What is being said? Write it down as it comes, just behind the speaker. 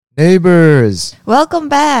Neighbors! Welcome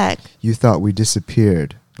back. You thought we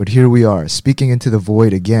disappeared, but here we are, speaking into the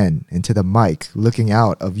void again, into the mic, looking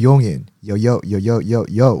out of Yongin. Yo, yo, yo, yo, yo,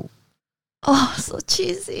 yo. Oh, so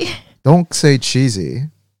cheesy. Don't say cheesy.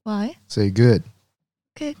 Why? Say good.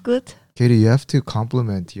 Okay, good. Katie, you have to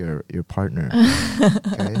compliment your partner.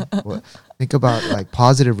 Okay? Well, think about like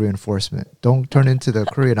positive reinforcement. Don't turn into the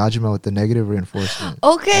Korean ajumma with the negative reinforcement.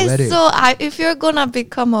 Okay, Already. so if you're gonna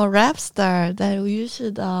become a rap star, then you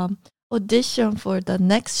should audition for the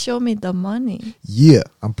next Show Me the Money. Yeah,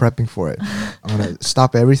 I'm prepping for it. I'm going to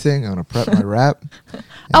stop everything. I'm going to prep my rap.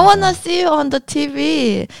 I wanna see you on the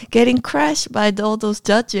TV getting crashed by all those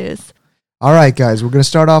judges. All right, guys, we're going to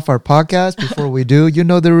start off our podcast. Before we do, you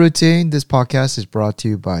know the routine. This podcast is brought to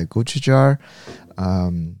you by gochujang.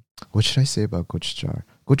 What should I say about gochujang?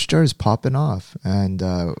 Gochujang is popping off, and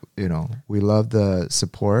we love the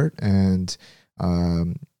support, and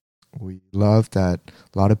we love that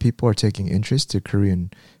a lot of people are taking interest to Korean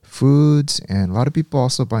foods, and a lot of people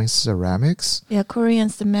also buying ceramics. Yeah, Korean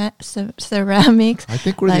ceramics. I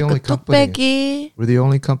think we're like the only company. tukbaegi. We're the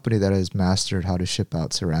only company that has mastered how to ship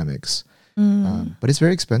out ceramics. But it's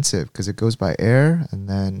very expensive because it goes by air. And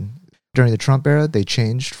then during the Trump era, they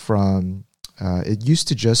changed from, it used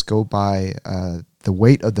to just go by the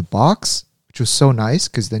weight of the box, which was so nice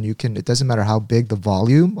because then it doesn't matter how big the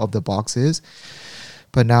volume of the box is.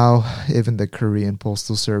 But now even the Korean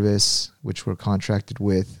Postal Service, which we're contracted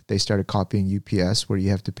with, they started copying UPS where you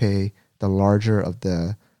have to pay the larger of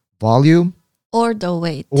the volume Or the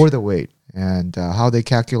weight. And how they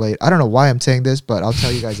calculate, I don't know why I'm saying this, but I'll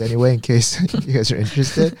tell you guys anyway in case you guys are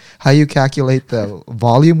interested. How you calculate the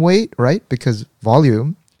volume weight, right? Because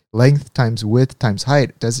volume, length times width times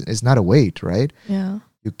height is not a weight, right? Yeah.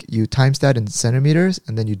 You times that in centimeters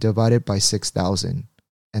and then you divide it by 6,000.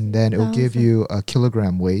 And then it will give you a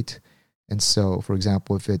kilogram weight. And so, for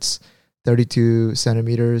example, if it's 32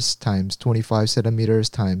 centimeters times 25 centimeters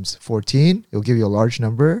times 14, it'll give you a large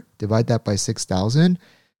number. Divide that by 6,000.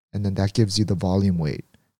 And then that gives you the volume weight.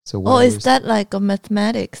 So is that like a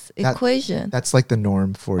mathematics equation? That's like the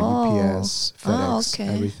norm for UPS, FedEx,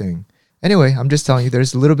 okay. everything. Anyway, I'm just telling you,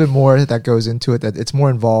 there's a little bit more that goes into it. That it's more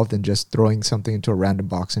involved than just throwing something into a random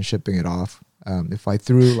box and shipping it off. If I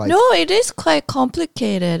threw like... No, it is quite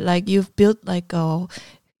complicated. Like you've built like a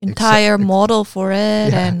entire model for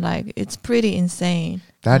it, and like it's pretty insane.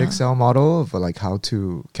 That Excel model of like how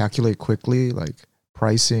to calculate quickly, like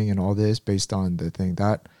pricing and all this based on the thing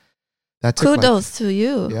that took kudos to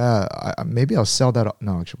you. Yeah, maybe I'll sell that.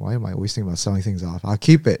 No, actually, why am I always thinking about selling things off? I'll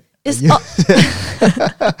keep it.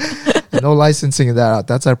 No licensing of that out.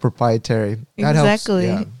 That's our proprietary. That exactly.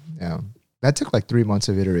 helps. Yeah. That took like 3 months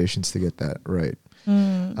of iterations to get that right.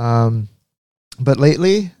 But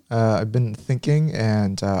lately, I've been thinking,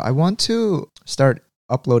 and I want to start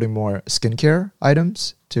uploading more skincare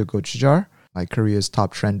items to gochujang, like Korea's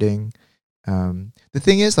top trending. The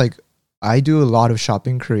thing is, like, I do a lot of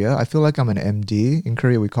shopping in Korea. I feel like I'm an MD. In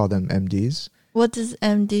Korea, we call them MDs. What does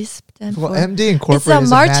MD stand for? Well, MD in corporate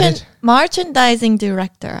is a merchandising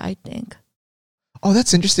director, I think. Oh,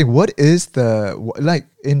 that's interesting. What is the, like,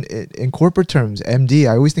 in corporate terms, MD,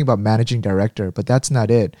 I always think about managing director, but that's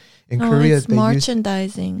not it. In Korea, it's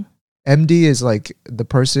merchandising. MD is like the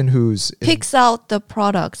person who's... picks out the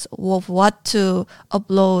products of what to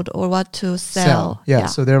upload or what to sell. Yeah,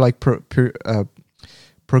 so they're like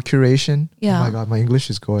procuration. Yeah. Oh my God, my English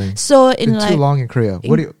is going. So in too long in Korea.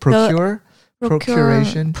 What do you procuration?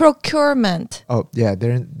 Procurement. Oh yeah,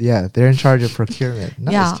 they're in charge of procurement.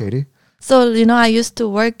 Nice, Katie. So I used to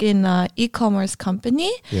work in an e-commerce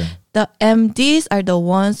company. Yeah. The MDs are the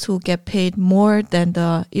ones who get paid more than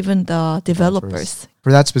even the developers.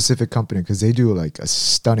 For that specific company, because they do like a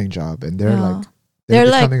stunning job, and they're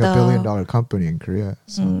becoming like a $1 billion company in Korea.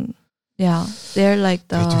 So. They're like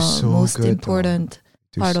the most good, important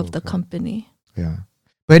part of the company. Yeah.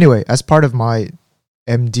 But anyway, as part of my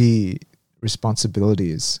MD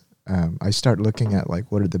responsibilities, I start looking at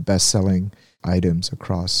like what are the best-selling items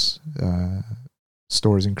across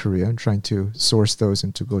stores in Korea and trying to source those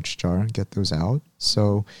into gochujang and get those out.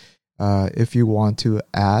 So if you want to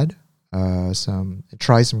add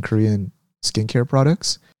try some Korean skincare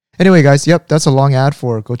products. Anyway, guys, that's a long ad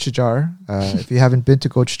for gochujang. If you haven't been to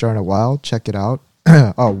gochujang in a while, check it out.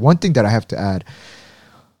 One thing that I have to add.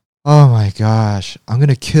 Oh my gosh, I'm going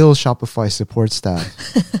to kill Shopify support staff.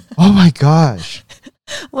 Oh my gosh.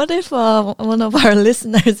 What if one of our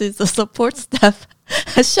listeners is a support staff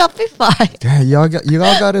at Shopify? Damn,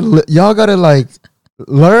 y'all gotta like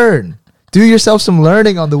learn. Do yourself some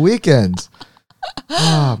learning on the weekends.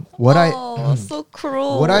 So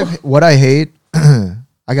cruel. What I hate,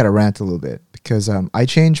 I got to rant a little bit because I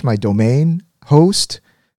changed my domain host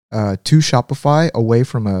to Shopify away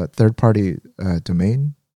from a third-party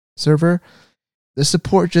domain server. The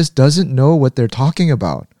support just doesn't know what they're talking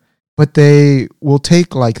about, but they will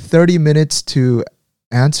take like 30 minutes to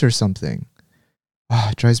answer something.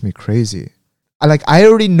 It drives me crazy. I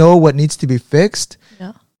already know what needs to be fixed.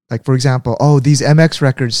 Yeah. Like, for example, these MX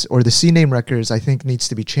records or the CNAME records I think needs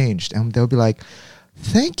to be changed. And they'll be like,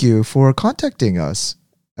 thank you for contacting us.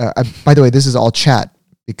 By the way, this is all chat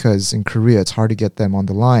because in Korea it's hard to get them on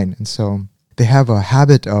the line. And so they have a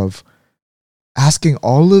habit of asking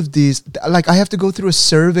all of these. Like, I have to go through a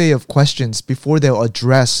survey of questions before they'll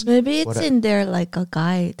address. Maybe it's in there like a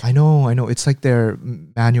guide. I know. It's like their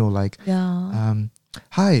manual, like,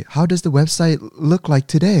 hi, how does the website look like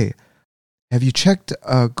today? Have you checked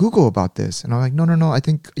Google about this? And I'm like, no. I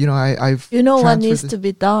think, I've what needs to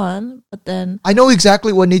be done, but then I know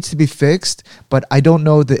exactly what needs to be fixed, but I don't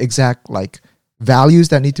know the exact values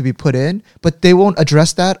that need to be put in. But they won't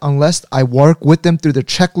address that unless I work with them through the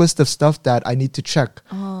checklist of stuff that I need to check.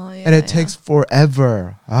 And it takes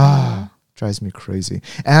forever. Drives me crazy.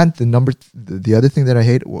 And the other thing that I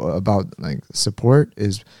hate about support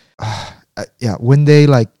is, when they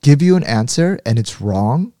give you an answer and it's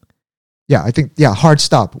wrong. Yeah, I think, hard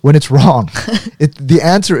stop. When it's wrong, the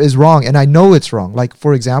answer is wrong and I know it's wrong. Like,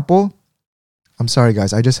 for example, I'm sorry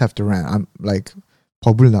guys, I just have to rant. I'm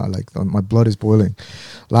my blood is boiling.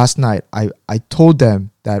 Last night, I told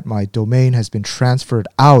them that my domain has been transferred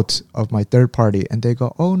out of my third party and they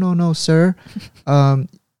go, oh, no, sir.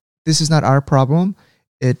 This is not our problem.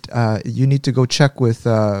 You need to go check with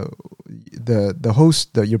the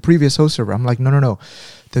host, your previous host server. I'm like, no.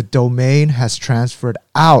 The domain has transferred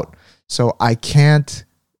out. So I can't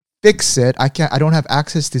fix it. I don't have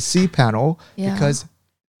access to cPanel because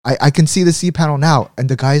I can see the cPanel now. And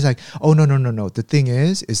the guy's like, oh, no. The thing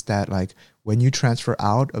is that when you transfer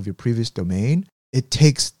out of your previous domain, it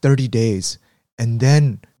takes 30 days and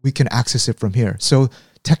then we can access it from here. So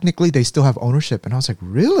technically they still have ownership. And I was like,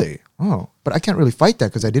 really? Oh, but I can't really fight that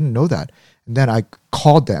because I didn't know that. And then I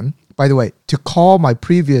called them. By the way, to call my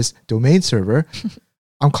previous domain server,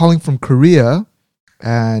 I'm calling from Korea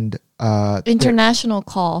and international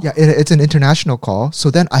call. Yeah, it's an international call. So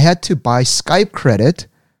then I had to buy Skype credit.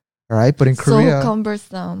 All right, but in Korea, so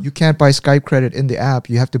cumbersome. You can't buy Skype credit in the app.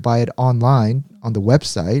 You have to buy it online on the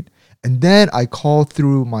website. And then I call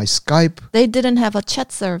through my Skype. They didn't have a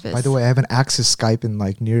chat service. By the way, I haven't accessed Skype in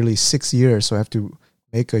nearly 6 years, so I have to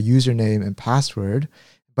make a username and password.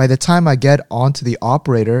 By the time I get onto the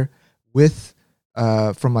operator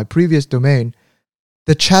from my previous domain,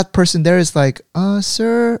 the chat person there is like,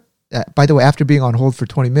 sir. By the way, after being on hold for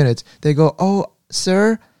 20 minutes, they go, oh,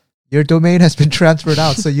 sir, your domain has been transferred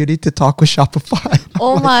out, so you need to talk with Shopify.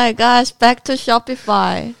 Oh my gosh, back to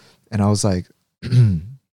Shopify. And I was like,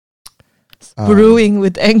 brewing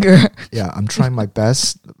with anger. Yeah, I'm trying my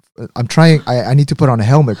best. I need to put on a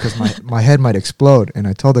helmet because my head might explode. And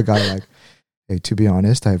I told the guy, hey, to be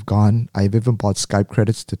honest, I've even bought Skype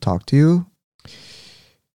credits to talk to you.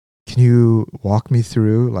 Can you walk me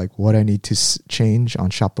through what I need to change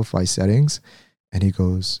on Shopify settings? And he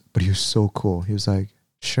goes, but he was so cool. He was like,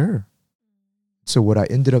 sure. So what I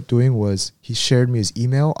ended up doing was he shared me his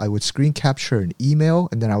email. I would screen capture an email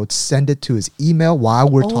and then I would send it to his email while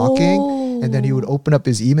we're talking. And then he would open up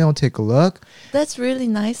his email and take a look. That's really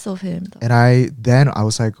nice of him, though. And I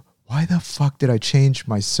was like, why the fuck did I change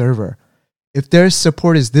my server? If their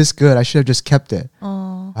support is this good, I should have just kept it.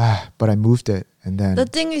 But I moved it. And then the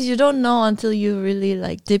thing is, you don't know until you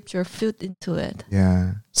really dipped your foot into it.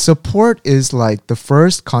 Yeah. Support is the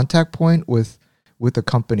first contact point with a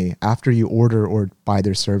company after you order or buy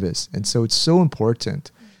their service. And so it's so important.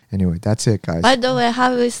 Anyway, that's it, guys. By the way,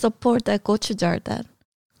 how is support at Gochujar then?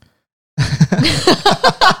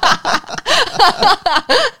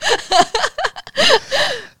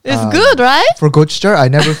 It's good, right? For Gochujar, I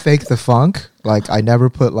never fake the funk. I never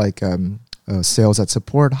put sales at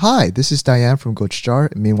support. Hi, this is Diane from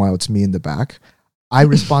Gochujar. Meanwhile, it's me in the back. I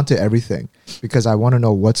respond to everything because I want to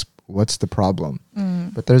know what's the problem.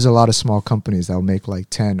 But there's a lot of small companies that will make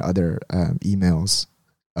 10 other emails.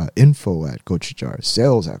 Info at Gochujar,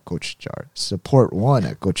 sales at Gochujar, support one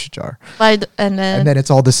at Gochujar. And then it's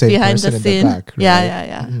all the same person in the back. Right?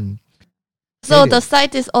 Yeah. So the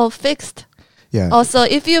site is all fixed. Yeah. Also,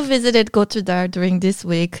 if you visited Gochujar during this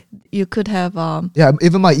week, you could have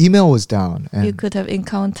even my email was down. And you could have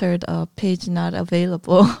encountered a page not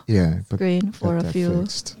available screen for a few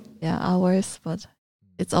hours, but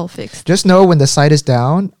it's all fixed. Just know when the site is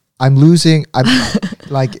down, I'm losing.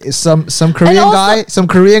 like some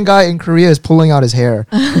Korean guy in Korea is pulling out his hair,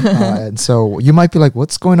 and so you might be like,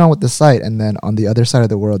 "What's going on with the site?" And then on the other side of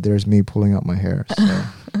the world, there's me pulling out my hair. So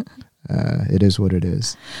it is what it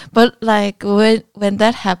is. But like when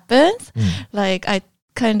that happens, like I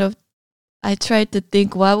tried to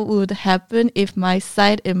think what would happen if my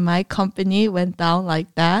site in my company went down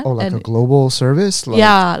like that. Oh, like a global service?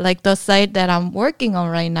 Yeah, like the site that I'm working on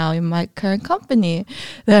right now in my current company.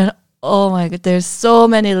 Then, oh my God, there's so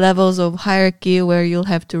many levels of hierarchy where you'll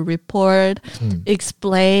have to report,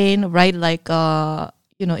 explain, write like a,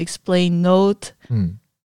 explain note.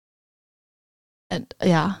 And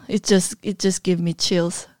yeah, it just gives me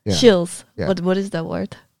chills. Yeah. Chills. Yeah. What is that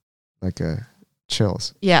word? Like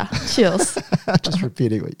chills. Yeah, chills. Just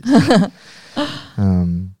repeating what you said.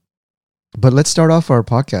 But let's start off our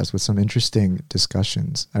podcast with some interesting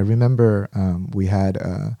discussions. I remember we had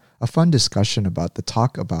a fun discussion about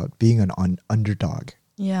being an underdog.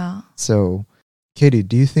 Yeah. So, Katie,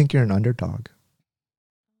 do you think you're an underdog?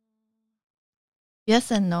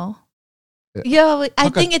 Yes and no. Yeah, I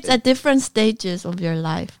think it's at different stages of your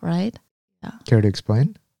life, right? Yeah. Care to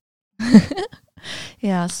explain?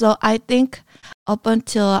 Yeah, so I think up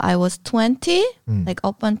until I was 20, like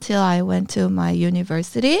up until I went to my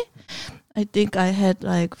university, I think I had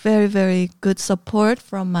like very, very good support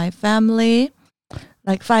from my family,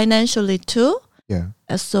 like financially too. Yeah.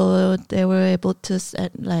 So they were able to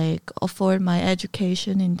afford my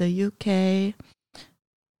education in the UK.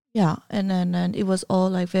 Yeah, and then it was all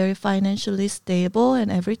like very financially stable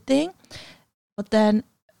and everything. But then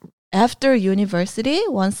after university,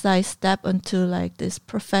 once I step into like this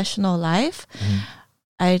professional life,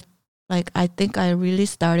 I think I really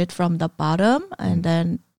started from the bottom, and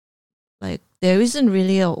then like there isn't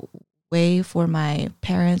really a way for my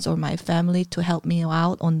parents or my family to help me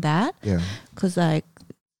out on that. Yeah. Because like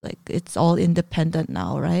it's all independent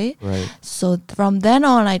now, right? Right. So from then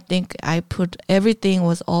on, I think everything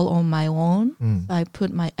was all on my own. So I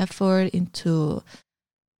put my effort into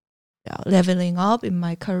leveling up in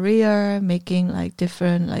my career, making like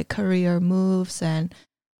different like career moves, and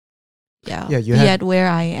be at where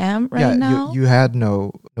I am right now. You had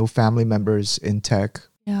no family members in tech.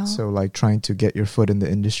 Yeah. So like trying to get your foot in the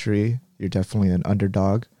industry, you're definitely an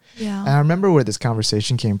underdog. Yeah. And I remember where this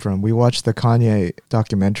conversation came from. We watched the Kanye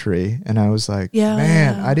documentary, and I was like,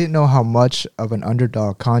 man, I didn't know how much of an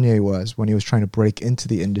underdog Kanye was when he was trying to break into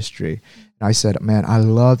the industry. And I said, man, I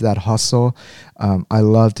love that hustle. I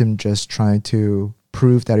loved him just trying to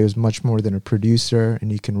prove that he was much more than a producer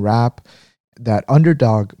and he can rap. That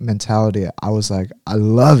underdog mentality, I was like, I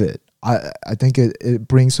love it. I think it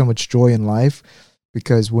brings so much joy in life,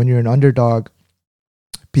 because when you're an underdog,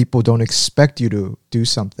 people don't expect you to do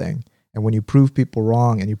something. And when you prove people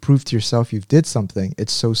wrong and you prove to yourself you've did something,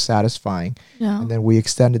 it's so satisfying. Yeah. And then we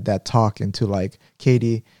extended that talk into like,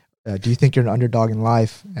 Katie, do you think you're an underdog in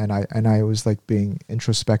life? And I was like being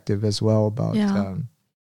introspective as well about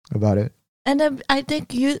it. And then I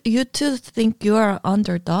think you too think you are an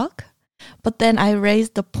underdog, but then I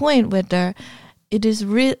raised the point whether it is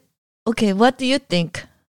real. Okay, what do you think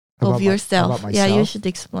of yourself? About myself? Yeah, you should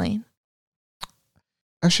explain.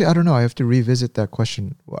 Actually, I don't know. I have to revisit that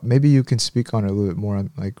question. Maybe you can speak on it a little bit more.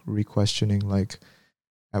 I'm like re-questioning, like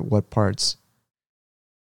at what parts.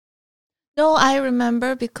 No, I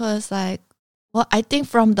remember because I think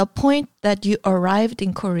from the point that you arrived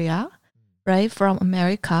in Korea, right, from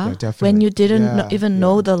America, when you didn't even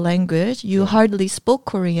know the language, you hardly spoke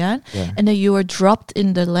Korean, and then you were dropped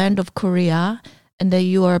in the land of Korea, and then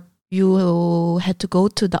you had to go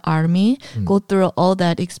to the army, go through all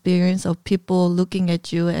that experience of people looking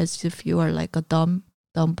at you as if you are like a dumb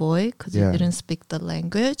boy because you didn't speak the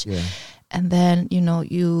language. Yeah. And then,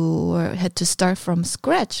 you had to start from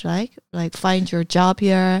scratch, right? Like find your job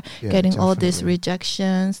here, getting all these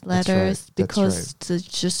rejections, letters, because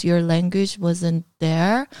just your language wasn't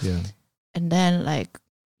there. Yeah. And then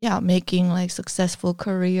making like successful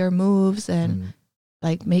career moves and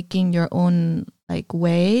like making your own like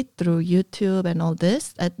way through YouTube and all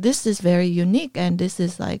this. This is very unique, and this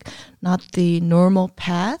is like not the normal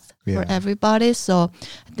path for everybody. So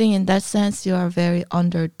I think in that sense you are very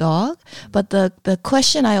underdog. But the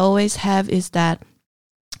question I always have is that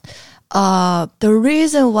the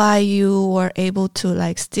reason why you were able to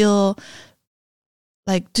like still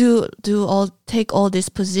like take all these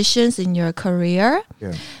positions in your career,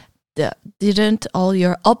 didn't all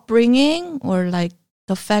your upbringing or like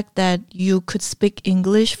the fact that you could speak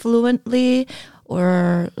English fluently,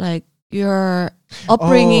 or like your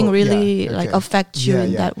upbringing affect you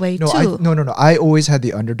in that way too? No. I always had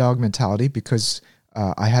the underdog mentality because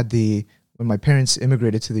when my parents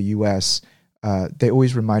immigrated to the U.S., they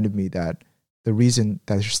always reminded me that the reason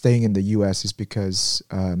that you're staying in the U.S. is because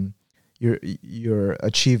you're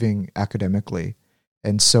achieving academically.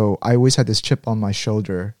 And so I always had this chip on my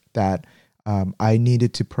shoulder that I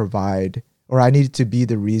needed to provide, or I needed to be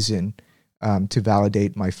the reason to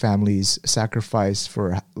validate my family's sacrifice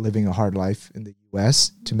for living a hard life in the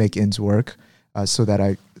U.S. to make ends work, so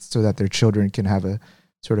that their children can have a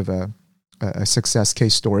sort of a success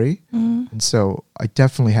case story. And so I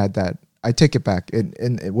definitely had that. I take it back.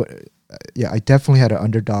 I definitely had an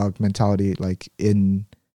underdog mentality, like in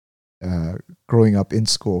growing up in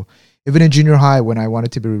school. Even in junior high, when I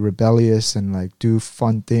wanted to be rebellious and like do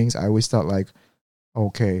fun things, I always thought like,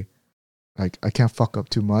 okay, like I can't fuck up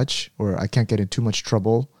too much, or I can't get in too much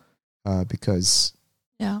trouble, because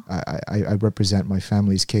I represent my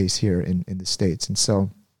family's case here in the States. And so,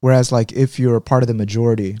 whereas like if you're part of the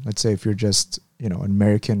majority, let's say if you're just, an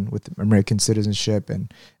American with American citizenship,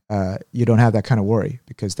 and you don't have that kind of worry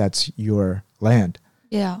because that's your land.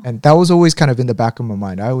 Yeah. And that was always kind of in the back of my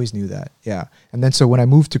mind. I always knew that. Yeah. And then so when I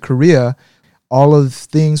moved to Korea, all of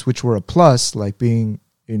things which were a plus, like being,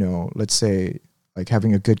 let's say like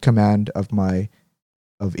having a good command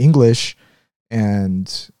of English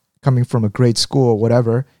and coming from a great school,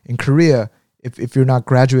 whatever, in Korea, if you're not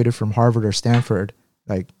graduated from Harvard or Stanford,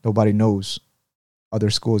 like nobody knows other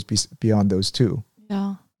schools beyond those two.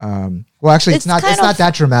 Yeah. Well, actually, it's not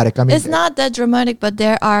that dramatic. I mean, it's not that dramatic, but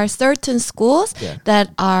there are certain schools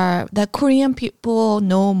that Korean people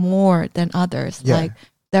know more than others. Yeah. Like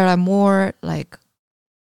there are more like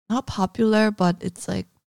not popular, but it's like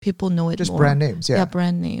people know it just more. Brand names. Yeah,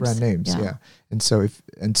 brand names. Yeah. And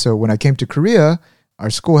so when I came to Korea, our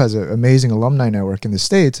school has an amazing alumni network in the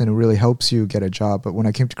States, and it really helps you get a job. But when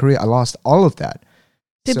I came to Korea, I lost all of that.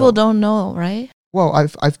 People don't know, right? Well,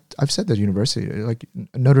 I've said that university, like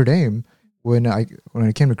Notre Dame, when I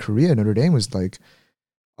came to Korea, Notre Dame was like,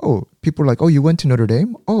 oh, people were like, oh, you went to Notre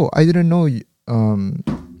Dame? Oh, I didn't know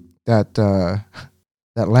that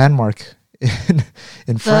landmark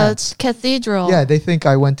in France. The cathedral. Yeah, they think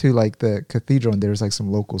I went to like the cathedral, and there's like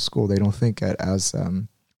some local school. They don't think it as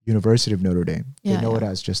University of Notre Dame. They know it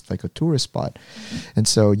as just like a tourist spot. And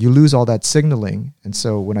so you lose all that signaling. And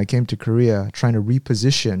so when I came to Korea, trying to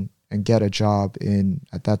reposition and get a job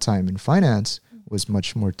at that time in finance was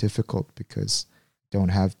much more difficult because you don't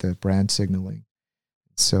have the brand signaling.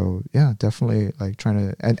 So yeah, definitely like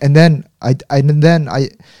trying to, and then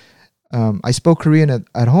I spoke Korean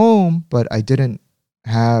at home, but I didn't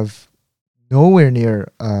have nowhere near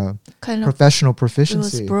professional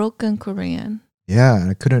proficiency. It was broken Korean. Yeah, and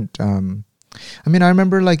I couldn't. I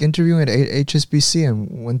remember like interviewing at HSBC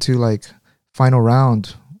and went to like final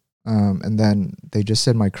round. And then they just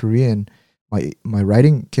said my Korean, my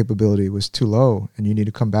writing capability was too low, and you need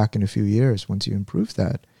to come back in a few years once you improve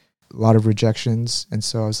that. A lot of rejections. And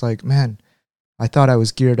so I was like, man, I thought I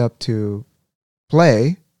was geared up to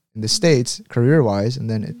play in the States career-wise, and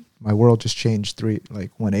then my world just changed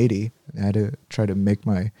 180, and I had to try to make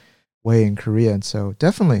my way in Korea. And so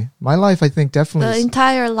definitely, my life, I think definitely... The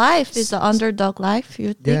entire life is an underdog life,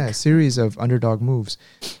 you think? Yeah, a series of underdog moves.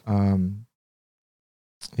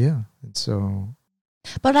 Yeah, and so.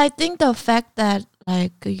 But I think the fact that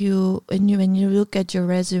like when you look at your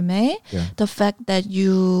resume, the fact that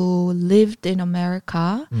you lived in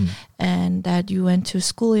America and that you went to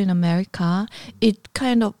school in America, it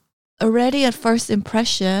kind of already at first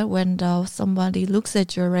impression when somebody looks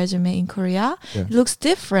at your resume in Korea, it looks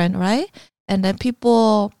different, right? And then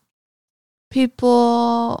people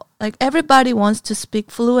like everybody wants to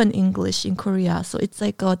speak fluent English in Korea, so it's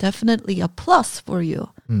like definitely a plus for you.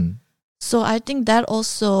 So I think that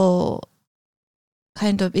also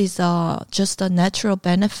kind of is just a natural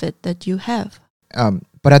benefit that you have.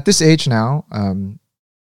 But at this age now, I'm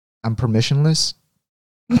permissionless.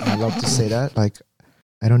 I love to say that. Like,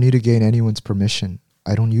 I don't need to gain anyone's permission.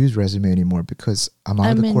 I don't use resume anymore because I'm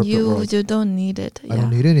out of the corporate world. You don't need it. I don't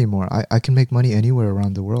need it anymore. I can make money anywhere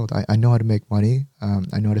around the world. I know how to make money.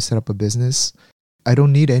 I know how to set up a business. I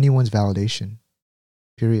don't need anyone's validation.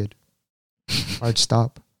 Period. Hard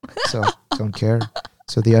stop. So don't care.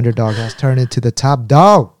 So the underdog has turned into the top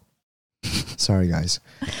dog. Sorry, guys.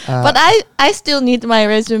 But I still need my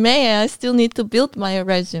resume. I still need to build my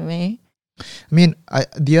resume. I mean,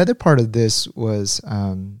 the other part of this was...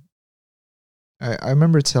 I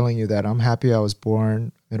remember telling you that I'm happy I was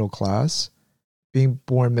born middle class. Being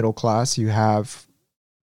born middle class, you have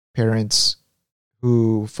parents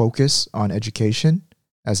who focus on education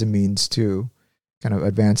as a means to kind of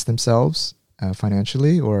advance themselves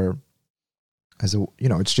financially, or as a,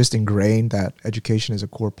 it's just ingrained that education is a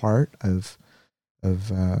core part of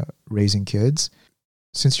raising kids.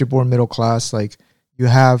 since you're born middle class, like you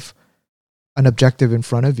have an objective in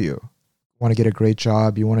front of you. You want to get a great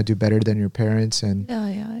job. You want to do better than your parents, and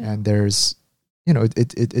and there's, you know,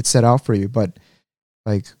 it's set out for you. But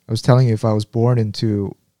like I was telling you, if I was born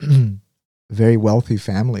into a very wealthy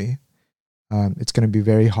family, it's going to be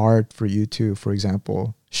very hard for you to, for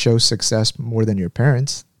example, show success more than your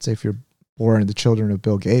parents. Say if you're born the children of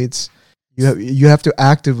Bill Gates, you have to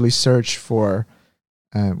actively search for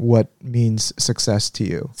what means success to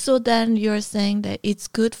you. So then you're saying that it's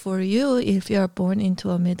good for you if you're born into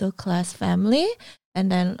a middle class family,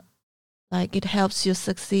 and then like it helps you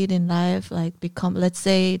succeed in life, like become, let's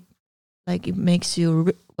say, like it makes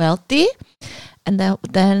you wealthy, and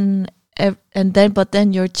then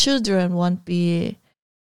your children won't be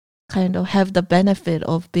kind of have the benefit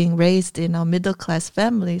of being raised in a middle class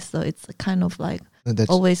family. So it's kind of like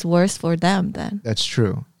always worse for them then. That's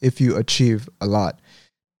true if you achieve a lot.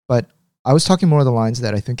 But I was talking more of the lines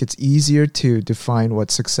that I think it's easier to define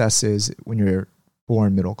what success is when you're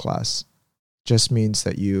born middle class. Just means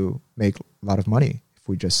that you make a lot of money, if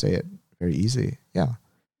we just say it very easy. Yeah.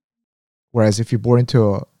 Whereas if you're born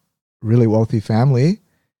into a really wealthy family,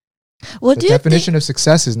 the definition of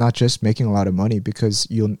success is not just making a lot of money, because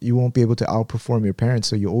you won't be able to outperform your parents,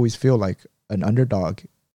 so you always feel like an underdog.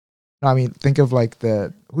 I mean, think of like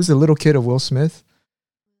who's the little kid of Will Smith?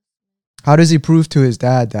 How does he prove to his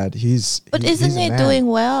dad that he's isn't he doing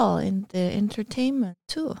well in the entertainment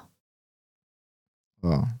too?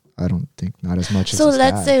 Well, I don't think not as much as so his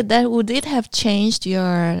let's dad. say that would it have changed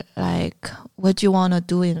your like what you want to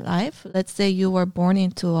do in life? Let's say you were born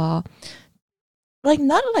into a like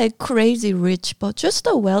not like crazy rich, but just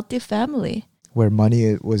a wealthy family where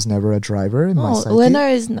money was never a driver in my psyche.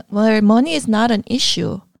 Where money is not an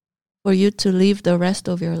issue for you to live the rest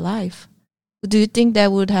of your life. Do you think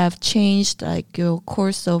that would have changed like your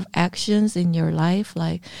course of actions in your life,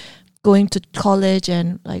 like going to college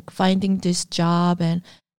and like finding this job and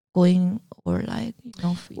going, or like, you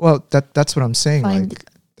know? Well, that's what I'm saying.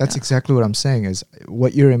 That's exactly what I'm saying is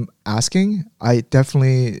what you're asking. I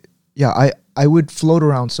definitely, I would float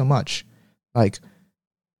around so much. Like,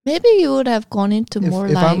 maybe you would have gone into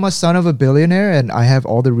if I'm a son of a billionaire and I have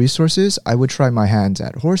all the resources, I would try my hands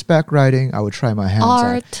at horseback riding. I would try my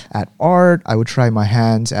hands at art. I would try my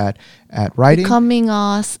hands at writing. Becoming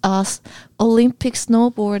a Olympic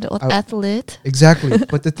snowboard athlete. Exactly.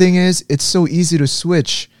 But the thing is, it's so easy to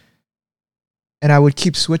switch. And I would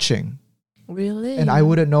keep switching. Really? And I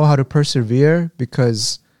wouldn't know how to persevere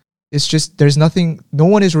because it's just, there's nothing, no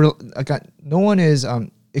one is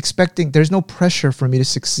expecting, there's no pressure for me to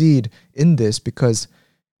succeed in this because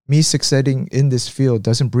me succeeding in this field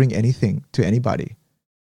doesn't bring anything to anybody.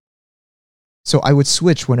 So I would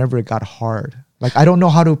switch whenever it got hard. Like, I don't know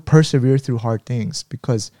how to persevere through hard things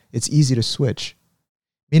because it's easy to switch.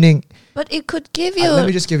 Meaning... But it could give you... let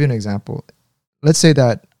me just give you an example. Let's say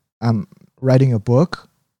that I'm writing a book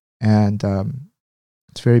and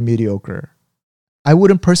it's very mediocre. I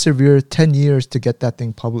wouldn't persevere 10 years to get that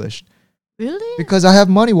thing published. Really? Because I have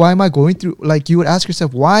money. Why am I going through... Like, you would ask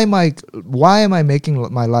yourself, why am I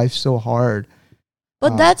making my life so hard?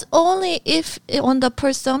 But that's only if on the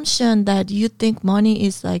presumption that you think money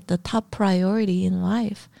is like the top priority in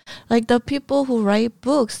life. Like the people who write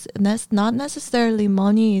books, and that's not necessarily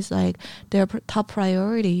money is like their top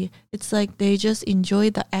priority. It's like they just enjoy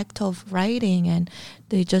the act of writing and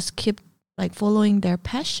they just keep like following their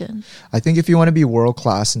passion. I think if you want to be world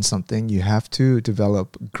class in something, you have to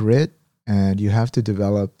develop grit and you have to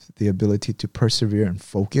develop the ability to persevere and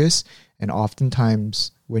focus. And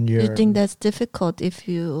oftentimes when you're... You think that's difficult if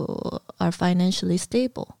you are financially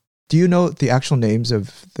stable? Do you know the actual names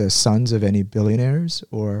of the sons of any billionaires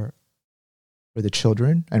or the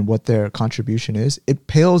children and what their contribution is? It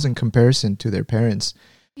pales in comparison to their parents.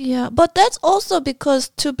 Yeah, but that's also because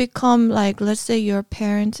to become like, let's say your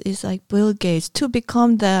parents is like Bill Gates, to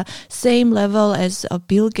become the same level as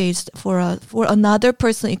Bill Gates for another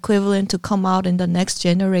person equivalent to come out in the next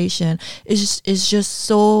generation is just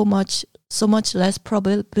so much less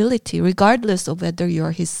probability, regardless of whether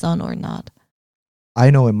you're his son or not. I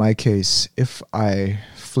know in my case, if I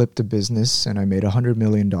flipped a business and I made $100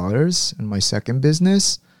 million in my second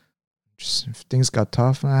business, just if things got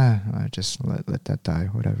tough, I just let that die,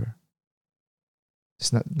 whatever.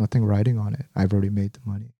 There's nothing riding on it. I've already made the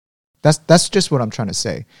money. That's just what I'm trying to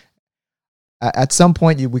say. At some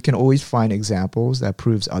point, we can always find examples that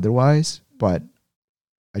proves otherwise, but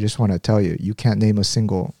I just want to tell you, you can't name a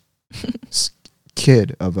single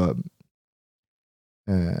kid of a...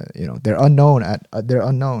 they're unknown. They're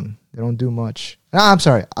unknown. They don't do much. I'm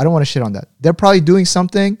sorry. I don't want to shit on that. They're probably doing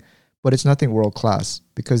something, but it's nothing world class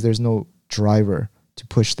because there's no driver to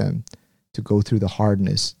push them to go through the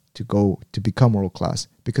hardness to become world class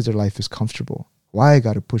because their life is comfortable. Why I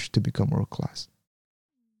got to push to become world class?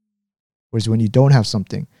 Whereas when you don't have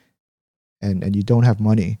something and you don't have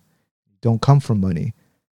money, you don't come from money,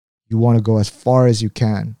 you want to go as far as you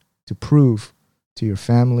can to prove to your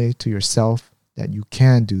family, to yourself that you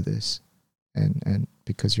can do this. And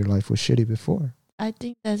because your life was shitty before. I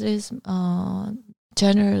think that is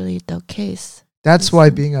generally the case. That's why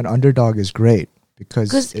being an underdog is great,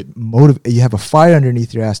 because you have a fire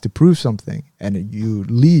underneath your ass to prove something, and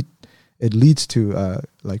it leads to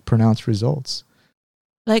like pronounced results.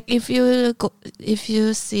 Like if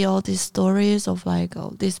you see all these stories of like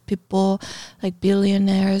all these people, like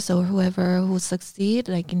billionaires or whoever who succeed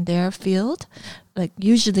like in their field, like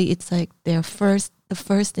usually it's like the first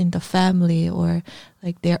in the family, or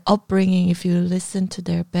like their upbringing. If you listen to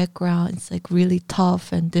their background, it's like really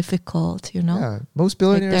tough and difficult, you know? Yeah, most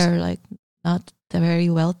billionaires, like they're like not very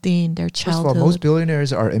wealthy in their childhood. First of all, most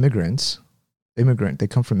billionaires are immigrants. They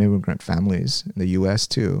come from immigrant families in the U.S.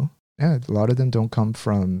 too. Yeah, a lot of them don't come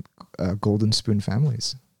from golden spoon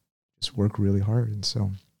families. Just work really hard, and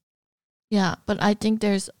so. Yeah, but I think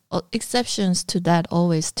there's exceptions to that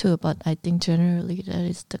always too. But I think generally that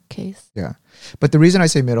is the case. Yeah, but the reason I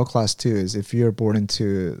say middle class too is if you're born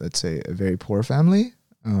into, let's say, a very poor family,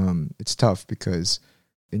 it's tough because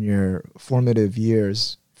in your formative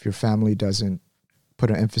years, if your family doesn't put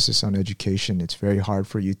an emphasis on education, it's very hard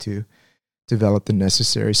for you to develop the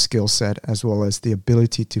necessary skill set as well as the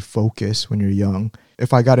ability to focus when you're young.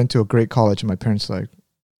 If I got into a great college and my parents were like,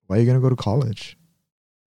 why are you going to go to college?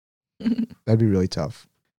 That'd be really tough.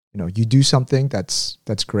 You know, you do something that's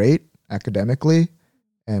great academically,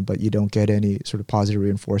 but you don't get any sort of positive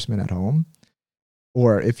reinforcement at home.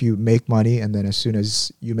 Or if you make money and then as soon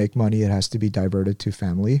as you make money, it has to be diverted to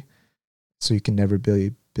family. So you can never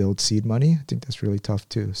build seed money. I think that's really tough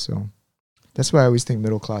too. So that's why I always think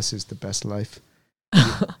middle class is the best life.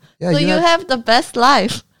 Yeah, so you have the best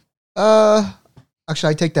life. Actually,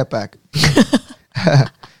 I take that back.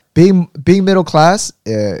 Being middle class,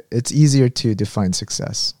 it's easier to define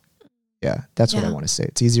success. Yeah, that's what I want to say.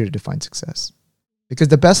 It's easier to define success because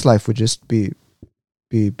the best life would just be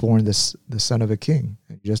born the son of a king.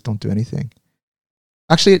 You just don't do anything.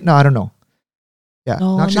 Actually, no, I don't know. Yeah,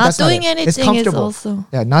 no, actually, not doing anything is also.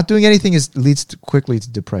 Yeah, not doing anything leads quickly to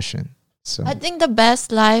depression. So I think the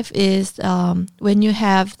best life is when you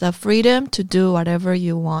have the freedom to do whatever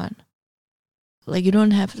you want. Like you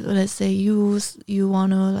don't have to, let's say you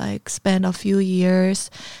want to like spend a few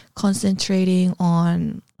years concentrating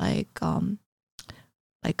on like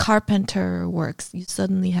carpenter works. You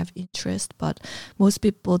suddenly have interest, but most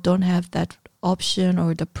people don't have that option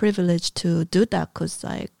or the privilege to do that because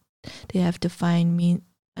like they have to find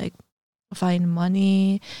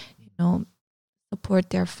money, you know, support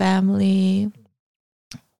their family,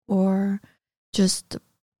 or just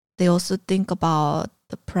they also think about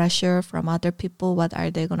the pressure from other people. What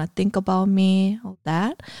are they gonna think about me? All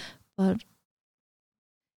that. But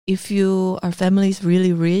if our family is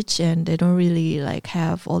really rich and they don't really like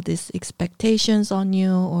have all these expectations on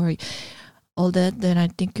you or all that, then I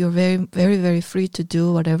think you're very, very, very free to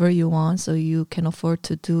do whatever you want. So you can afford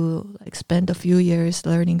to spend a few years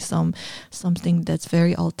learning something that's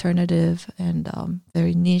very alternative and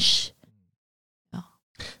very niche. Yeah.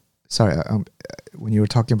 Sorry, when you were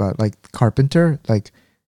talking about like carpenter, like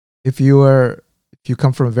if you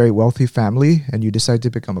come from a very wealthy family and you decide to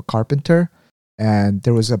become a carpenter, and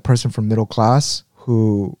there was a person from middle class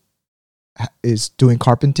who is doing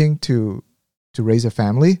carpenting to raise a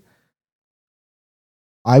family,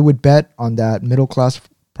 I would bet on that middle class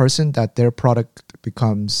person that their product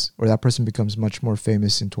becomes, or that person becomes much more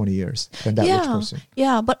famous in 20 years than that rich person.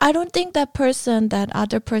 Yeah, but I don't think that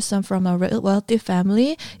other person from a wealthy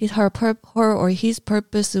family, is her or his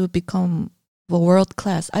purpose to become world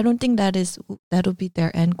class. I don't think that would be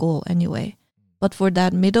their end goal anyway. But for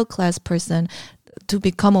that middle class person, to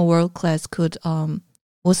become a world class could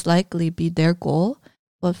most likely be their goal.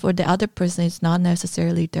 But for the other person, it's not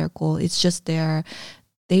necessarily their goal. It's just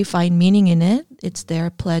they find meaning in it. It's their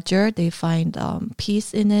pleasure. They find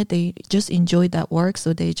peace in it. They just enjoy that work,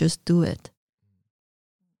 so they just do it.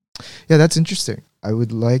 Yeah, that's interesting. I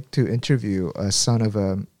would like to interview a son of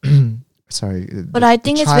a... But I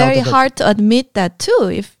think it's very hard to admit that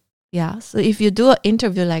too. So if you do an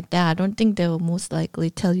interview like that, I don't think they will most likely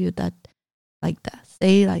tell you that like that.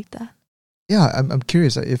 Say like that. Yeah, I'm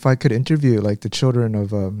curious. If I could interview like the children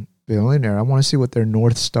of billionaire, I want to see what their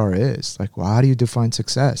North Star is. Like, well, how do you define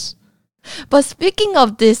success? But speaking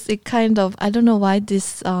of this, it kind of, I don't know why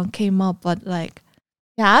this came up, but like,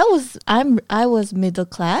 yeah, I was middle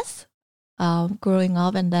class. growing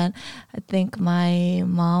up. And then I think my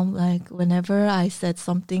mom, like whenever I said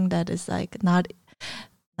something that is like not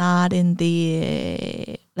in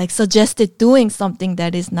the like suggested doing something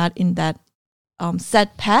that is not in that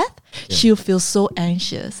set path, she'll feel so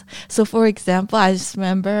anxious. So for example, I just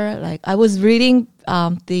remember like I was reading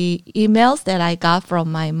the emails that I got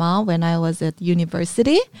from my mom when I was at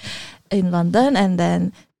university in London, and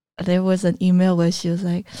then there was an email where she was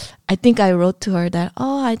like, I think I wrote to her that,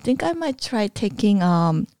 I think I might try taking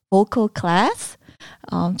vocal class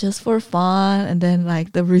just for fun. And then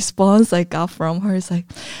like the response I got from her is like,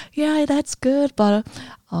 yeah, that's good, but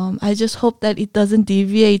I just hope that it doesn't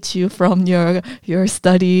deviate you from your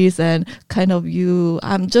studies and kind of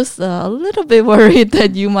I'm just a little bit worried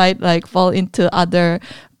that you might like fall into other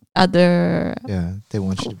yeah, they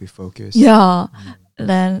want you to be focused. Yeah.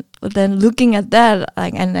 Then looking at that,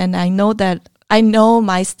 like, and I know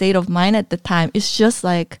my state of mind at the time. It's just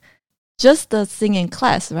the singing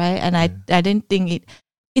class, right? And I didn't think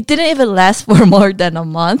it didn't even last for more than a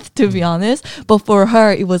month, to be honest. But for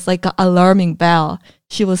her, it was like an alarming bell.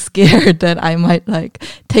 She was scared that I might like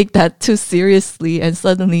take that too seriously and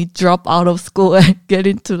suddenly drop out of school and get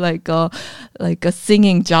into like a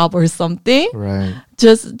singing job or something. Right.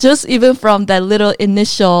 Just even from that little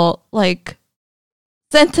initial like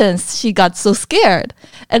sentence, she got so scared.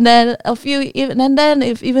 And then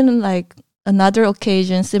like another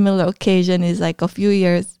occasion, similar occasion is like a few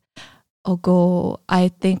years ago, I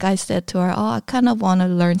think I said to her, I kind of want to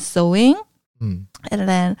learn sewing. And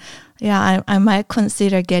then, I might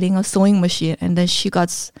consider getting a sewing machine. And then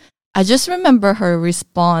I just remember her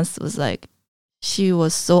response was like, she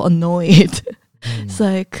was so annoyed. It's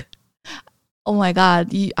like, oh my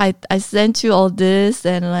God, I sent you all this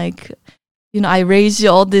and like, I raised you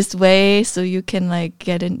all this way so you can like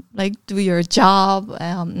get in, like do your job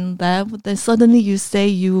and that. But then suddenly you say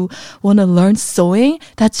you want to learn sewing.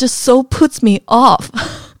 That just so puts me off.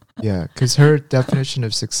 Yeah, because her definition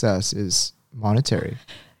of success is monetary.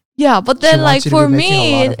 Yeah, but then like for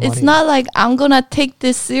me, it's not like I'm gonna take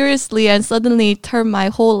this seriously and suddenly turn my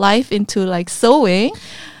whole life into like sewing.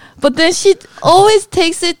 But then she always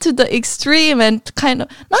takes it to the extreme and kind of,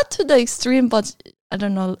 not to the extreme, but I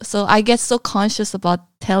don't know. So I get so conscious about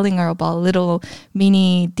telling her about little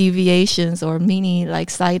mini deviations or mini like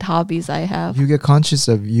side hobbies I have. You get conscious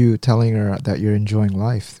of you telling her that you're enjoying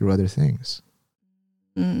life through other things.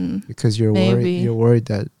 Because you're worried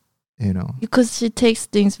that, because she takes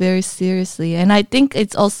things very seriously. And I think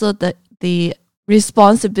it's also the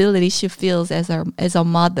responsibility she feels as a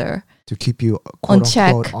mother. To keep you quote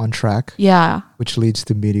unquote on track. Yeah. Which leads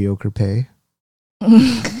to mediocre pay.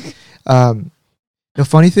 The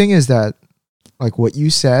funny thing is that, like what you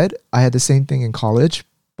said, I had the same thing in college,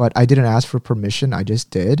 but I didn't ask for permission. I just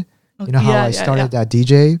did. Okay. You know how I started that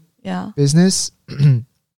DJ business? And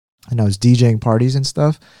I was DJing parties and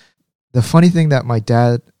stuff. The funny thing that my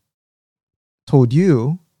dad told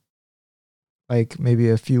you, like maybe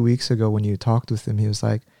a few weeks ago when you talked with him, he was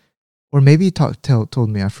like, or maybe he told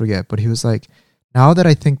me, I forget, but he was like, now that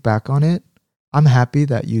I think back on it, I'm happy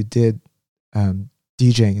that you did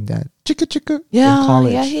DJing in that chicka in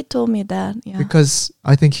college. Yeah, he told me that. Yeah. Because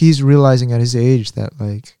I think he's realizing at his age that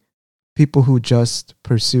like people who just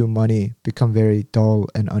pursue money become very dull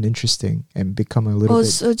and uninteresting and become a little bit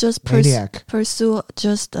so just maniac. Pursue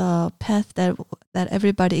just a path that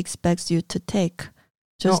everybody expects you to take.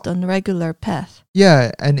 Just on regular path.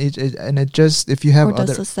 Yeah, and it just if you have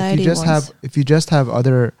if you just have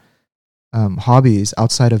other hobbies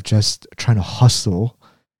outside of just trying to hustle,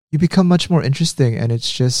 you become much more interesting, and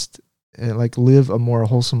it's just like live a more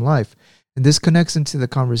wholesome life. And this connects into the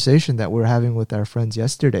conversation that we're having with our friends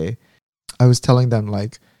yesterday. I was telling them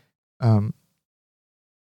like, when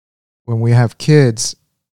we have kids,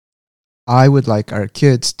 I would like our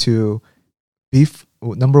kids to be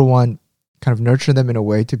number one, kind of nurture them in a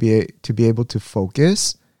way to be able to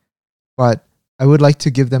focus, but I would like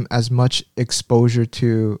to give them as much exposure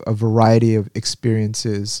to a variety of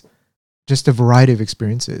experiences. Just a variety of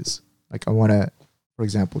experiences. Like I want to, for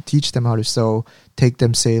example, teach them how to sew, take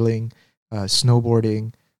them sailing,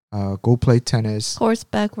 snowboarding, go play tennis,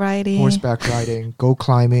 horseback riding, go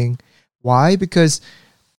climbing. Why? Because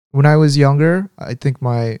when I was younger, I think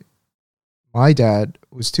my dad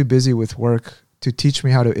was too busy with work to teach me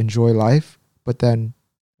how to enjoy life. But then,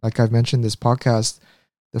 like I've mentioned this podcast,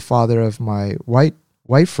 the father of my white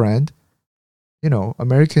friend,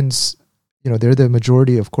 Americans, they're the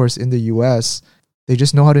majority, of course, in the US. They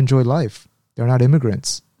just know how to enjoy life. They're not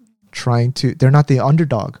immigrants they're not the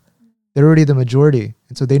underdog. They're already the majority.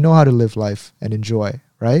 And so they know how to live life and enjoy,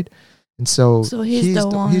 right? And so he's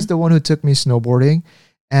the one who took me snowboarding.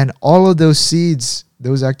 And all of those seeds,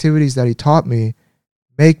 those activities that he taught me,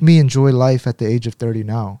 make me enjoy life at the age of 30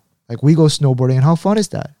 now. Like, we go snowboarding, and how fun is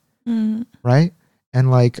that? Right? And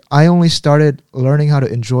like, I only started learning how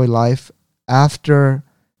to enjoy life after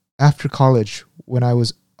college, when I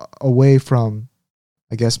was away from,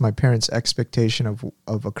 I guess, my parents' expectation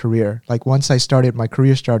of a career. Like, once my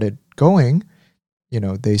career started going,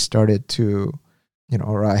 they started to,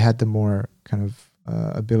 or I had the more kind of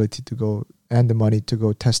ability to go and the money to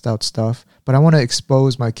go test out stuff. But I want to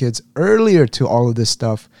expose my kids earlier to all of this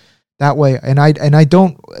stuff. That way, and I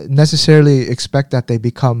don't necessarily expect that they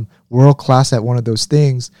become world class at one of those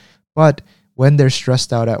things, but when they're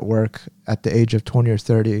stressed out at work at the age of 20 or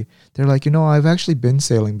 30, they're like, I've actually been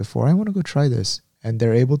sailing before. I want to go try this, and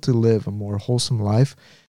they're able to live a more wholesome life.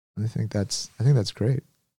 I think that's great.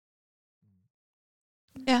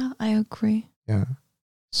 Yeah, I agree. Yeah.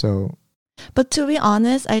 So, but to be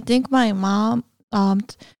honest, I think my mom,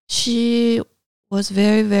 she was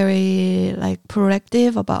very, very like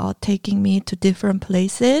proactive about taking me to different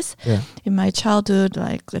places. Yeah. In my childhood,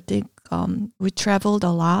 like I think we traveled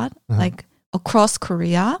a lot, like across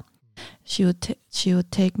Korea. She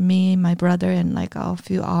would take me, my brother, and like a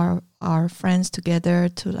few our friends together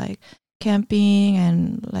to like camping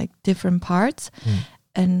and like different parts.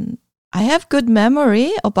 And I have good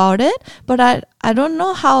memory about it, but I don't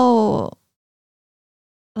know how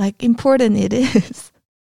like important it is.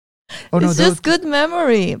 Oh, it's just good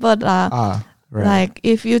memory, but right. Like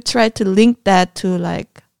if you try to link that to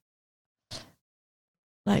like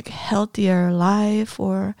healthier life,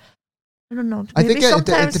 or I don't know. I think it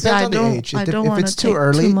depends on the age. I don't want to take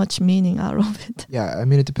too much meaning out of it. Yeah, I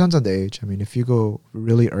mean, it depends on the age. I mean, if you go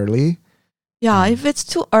really early. Yeah, if it's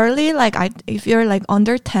too early, like if you're like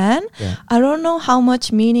under 10, I don't know how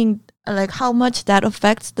much meaning, like how much that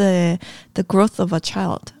affects the growth of a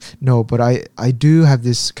child. No, but I do have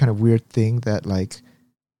this kind of weird thing that like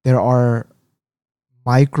there are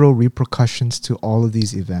micro repercussions to all of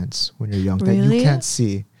these events when you're young that you can't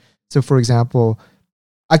see. So for example,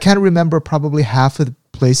 I can't remember probably half of the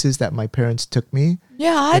places that my parents took me.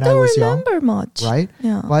 Yeah, I don't remember much. Right?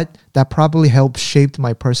 Yeah. But that probably helped shape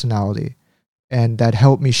my personality. And that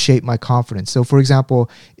helped me shape my confidence. So, for example,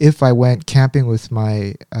 if I went camping with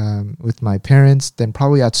my parents, then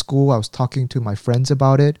probably at school I was talking to my friends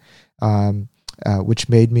about it, which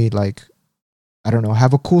made me like, I don't know,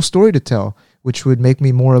 have a cool story to tell, which would make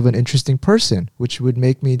me more of an interesting person, which would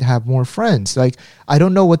make me have more friends. Like, I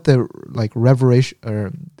don't know what the like reverberation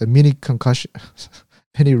or the mini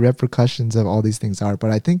repercussions of all these things are,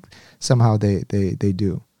 but I think somehow they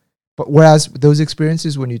do. But whereas those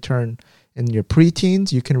experiences, when you turn in your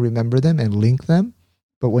preteens, you can remember them and link them.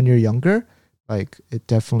 But when you're younger, like it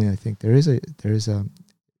definitely, I think there is a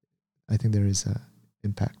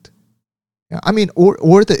impact. Yeah, I mean,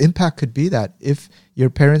 or the impact could be that if your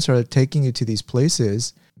parents are taking you to these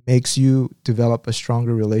places, makes you develop a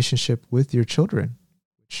stronger relationship with your children,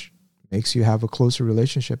 which makes you have a closer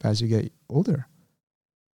relationship as you get older.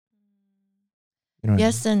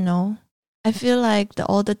 Yes and no. I feel like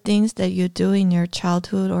all the things that you do in your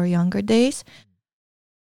childhood or younger days,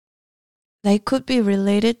 they could be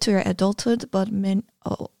related to your adulthood, but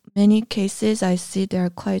many cases I see they're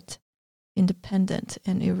quite independent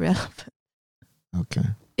and irrelevant. Okay.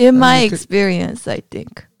 In my experience, I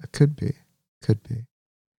think. It could be.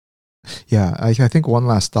 Yeah, I think one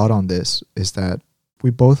last thought on this is that we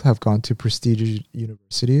both have gone to prestigious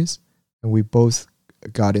universities, and we both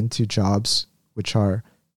got into jobs which are,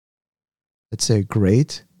 let's say,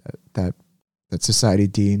 great, that society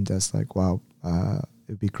deemed as like, wow,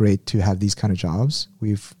 it'd be great to have these kind of jobs.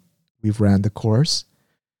 We've ran the course.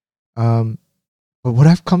 But what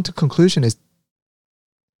I've come to conclusion is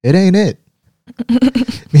it ain't it.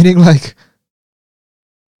 Meaning like,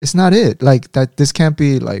 it's not it. Like that, this can't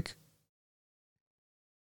be like,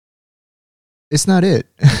 it's not it.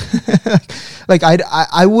 Like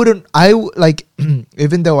I wouldn't, like,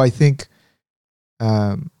 even though I think,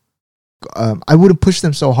 I wouldn't push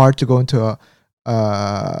them so hard to go into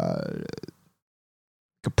a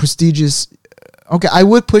prestigious. Okay, I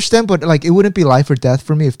would push them, but like it wouldn't be life or death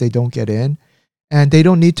for me if they don't get in, and they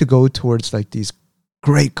don't need to go towards like these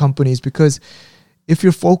great companies, because if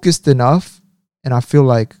you're focused enough, and I feel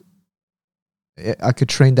like I could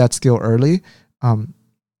train that skill early.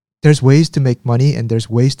 There's ways to make money, and there's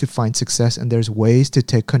ways to find success, and there's ways to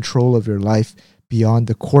take control of your life beyond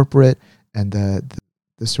the corporate and the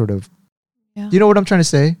sort of. Yeah. You know what I'm trying to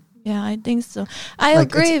say? Yeah, I think so. I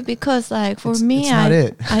agree, because like for me,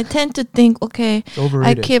 I tend to think, okay,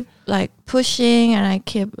 I keep like pushing and I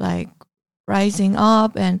keep like rising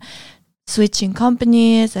up and switching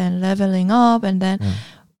companies and leveling up, and then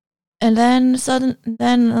And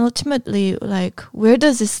then ultimately, like, where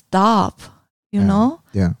does it stop? You know?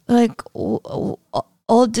 Yeah. Like,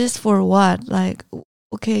 all this for what? Like,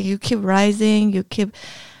 okay, you keep rising,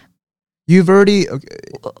 You've already...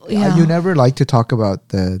 you never like to talk about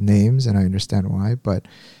the names, and I understand why, but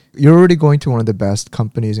you're already going to one of the best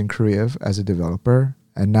companies in Korea as a developer,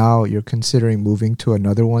 and now you're considering moving to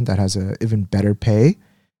another one that has a even better pay.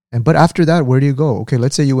 But after that, where do you go? Okay,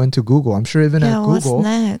 let's say you went to Google. I'm sure even at Google, what's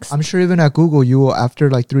next? I'm sure even at Google, you will,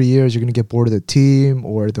 after like 3 years, you're going to get bored of the team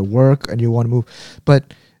or the work and you want to move.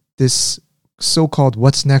 But this so-called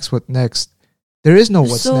what's next, there is no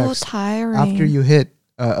what's next. So tiring. After you hit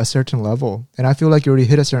a certain level. And I feel like you already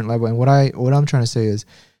hit a certain level. And what I'm trying to say is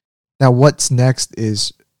that what's next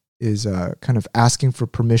is kind of asking for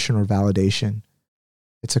permission or validation.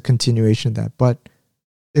 It's a continuation of that. But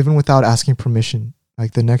even without asking permission,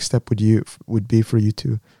 like the next step would be for you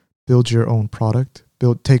to build your own product,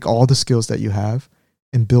 take all the skills that you have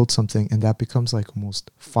and build something. And that becomes like almost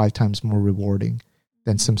 5 times more rewarding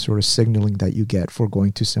than some sort of signaling that you get for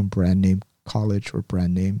going to some brand name college or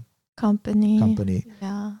brand name company.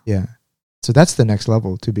 Yeah. Yeah. So that's the next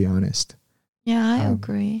level, to be honest. Yeah, I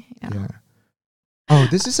agree. Yeah. Oh,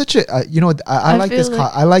 this is such a, I like this.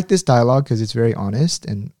 I like this dialogue because it's very honest.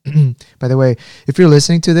 And by the way, if you're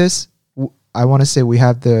listening to this, I want to say we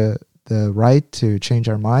have the right to change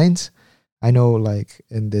our minds. I know, like,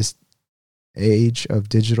 in this age of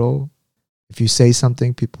digital, if you say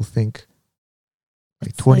something, people think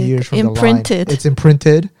like 20 years from imprinted. The line, it's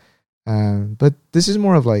imprinted. But this is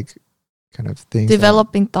more of like kind of things.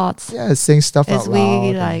 Developing thoughts. Yeah, saying stuff out loud. As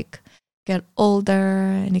we like get older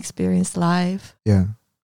and experience life. Yeah.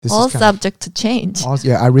 All subject to change.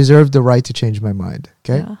 I reserve the right to change my mind.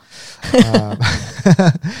 Okay. Yeah.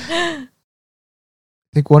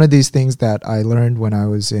 I think one of these things that I learned when I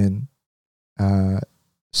was in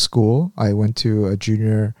school, I went to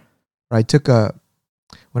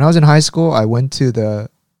when I was in high school, I went to the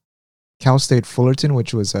Cal State Fullerton,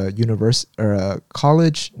 which was a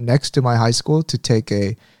college next to my high school, to take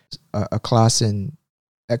a class in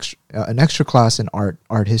an extra class in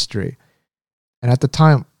art history. And at the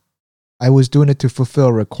time, I was doing it to fulfill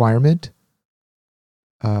a requirement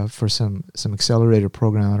for some accelerator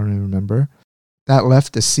program. I don't even remember. That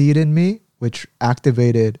left a seed in me, which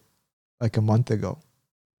activated like a month ago.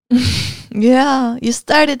 Yeah, you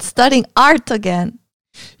started studying art again.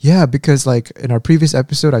 Yeah, because like in our previous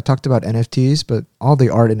episode, I talked about NFTs, but all the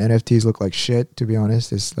art in NFTs look like shit, to be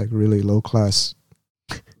honest. It's like really low class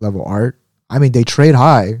level art. I mean, they trade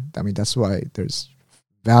high. I mean, that's why there's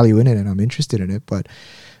value in it and I'm interested in it. But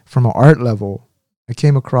from an art level, I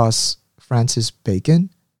came across Francis Bacon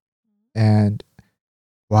and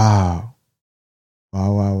wow.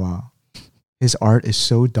 His art is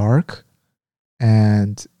so dark.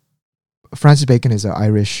 And Francis Bacon is an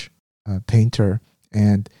Irish painter.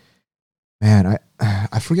 And man,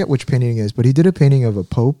 I forget which painting it is, but he did a painting of a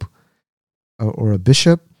pope or a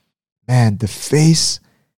bishop. Man, the face,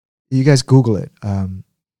 you guys Google it.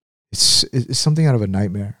 It's something out of a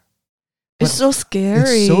nightmare. It's so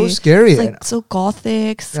scary. It's so scary. It's like so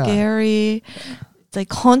gothic, scary. It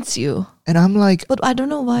like haunts you. And I'm like, but I don't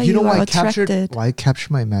know why you are attracted. Why it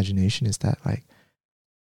captured my imagination is that like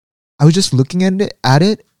I was just looking at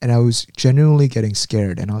it and I was genuinely getting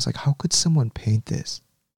scared. And I was like, how could someone paint this?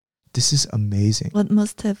 This is amazing. What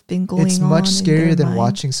must have been going on? It's much scarier than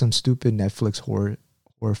watching some stupid Netflix horror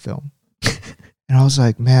film. And I was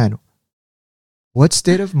like, man, what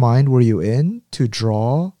state of mind were you in to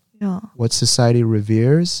draw what society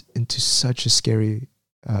reveres into such a scary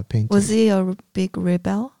painting? Was he a big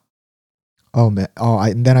rebel? Oh man!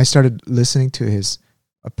 And then I started listening to his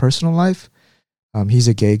personal life. He's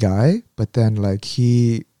a gay guy, but then like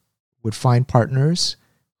he would find partners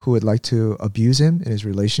who would like to abuse him in his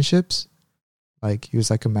relationships. Like he was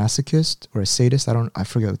like a masochist or a sadist. I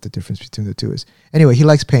forget what the difference between the two is. Anyway, he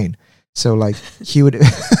likes pain. So like he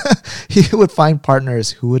would find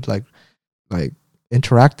partners who would like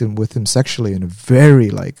interact with him sexually in a very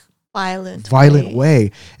like violent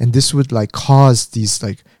way. And this would like cause these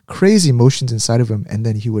like crazy emotions inside of him. And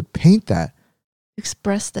then he would paint that.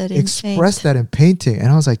 Express that in painting. And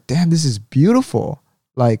I was like, damn, this is beautiful.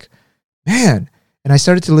 Like, man. And I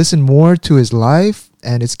started to listen more to his life,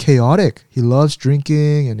 and it's chaotic. He loves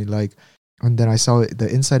drinking, and then I saw the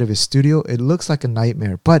inside of his studio. It looks like a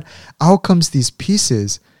nightmare. But out comes these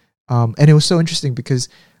pieces. And it was so interesting because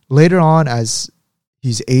later on, as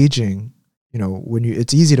he's aging,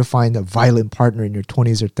 it's easy to find a violent partner in your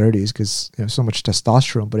 20s or 30s because so much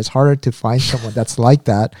testosterone, but it's harder to find someone that's like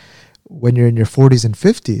that when you're in your 40s and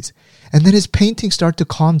 50s. And then his paintings start to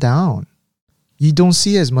calm down. you don't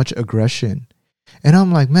see as much aggression. And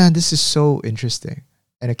I'm like, man, this is so interesting.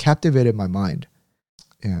 And it captivated my mind.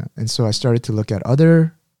 Yeah. And so I started to look at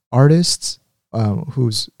other artists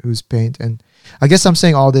whose paint. And I guess I'm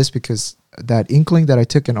saying all this because that inkling that I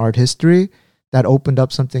took in art history, that opened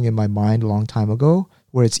up something in my mind a long time ago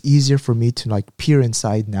where it's easier for me to like peer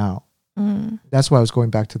inside now. That's why I was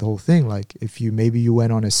going back to the whole thing. Like if you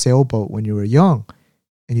went on a sailboat when you were young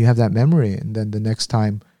and you have that memory, and then the next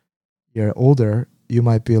time you're older, you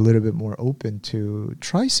might be a little bit more open to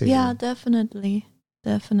try sailing. Yeah, definitely.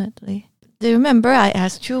 Definitely. Do you remember I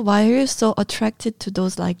asked you why are you so attracted to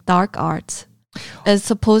those like dark arts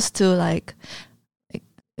as opposed to like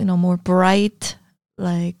more bright,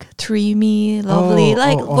 like dreamy, lovely,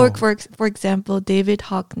 for example, David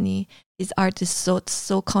Hockney. His art is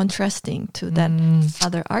so contrasting to that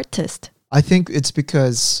other artist. I think it's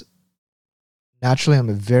because naturally I'm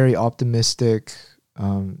a very optimistic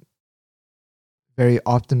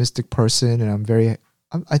person, and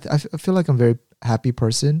I feel like I'm a very happy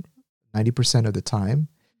person 90% of the time.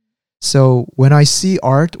 So when I see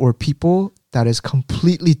art or people that is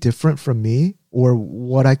completely different from me or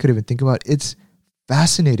what I could even think about, it's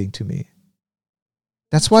fascinating to me.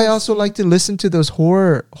 That's why I also like to listen to those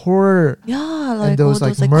horror, like and those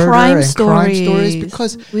like murder crime and stories, crime stories,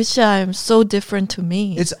 because which are so different to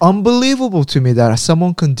me. It's unbelievable to me that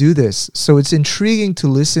someone can do this. So it's intriguing to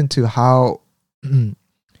listen to how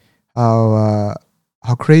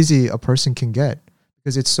crazy a person can get,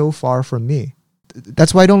 because it's so far from me.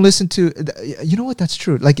 That's why I don't listen to. You know what? That's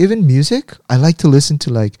true. Like even music, I like to listen to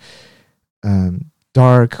like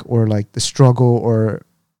dark or like the struggle or.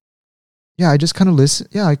 Yeah, I just kind of listen.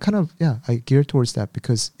 Yeah, I gear towards that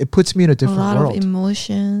because it puts me in a different world. A lot of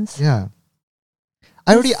emotions. Yeah.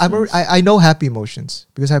 I know happy emotions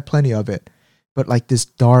because I have plenty of it. But like this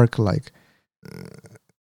dark, like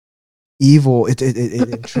evil, it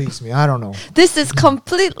intrigues me. I don't know. This is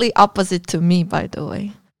completely opposite to me, by the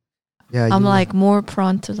way. Yeah, I'm like more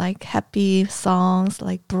prone to like happy songs,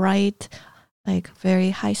 like bright, like very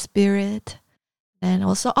high spirit. And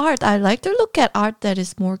also art. I like to look at art that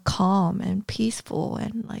is more calm and peaceful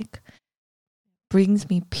and like brings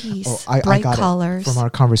me peace. Bright colors. From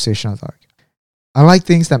our conversation, I like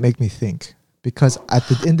things that make me think, because at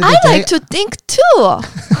the end of the day, I like to think too.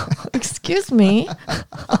 Excuse me.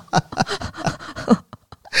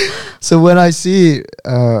 So when I see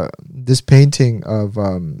this painting of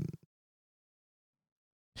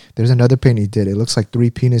there's another painting he did. It looks like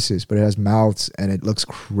 3 penises, but it has mouths and it looks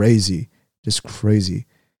crazy. Just crazy.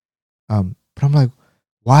 But I'm like,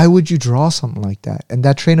 why would you draw something like that? And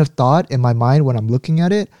that train of thought in my mind, when I'm looking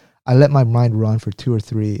at it, I let my mind run for 2 or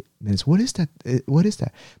 3 minutes. What is that? What is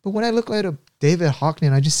that? But when I look at a David Hockney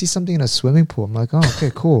and I just see something in a swimming pool, I'm like, oh,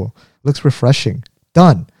 okay, cool. Looks refreshing.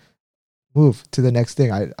 Done. Move to the next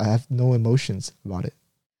thing. I have no emotions about it.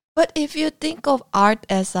 But if you think of art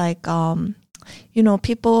as like,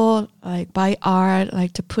 people like buy art,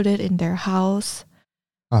 like to put it in their house,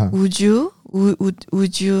 would you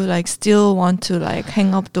like still want to like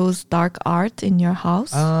hang up those dark art in your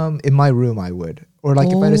house? In my room I would, or like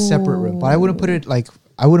if I had a separate room, but I wouldn't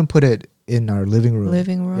put it in our living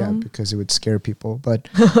room. Yeah, because it would scare people. But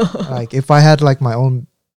like if I had like my own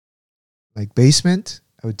like basement,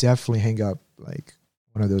 I would definitely hang up like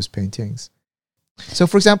one of those paintings. So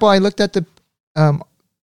for example, I looked at the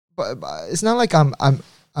but it's not like I'm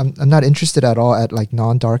not interested at all at like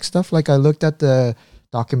non-dark stuff. Like I looked at the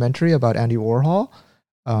documentary about Andy Warhol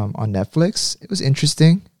on Netflix. It was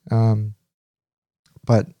interesting.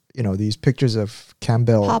 But these pictures of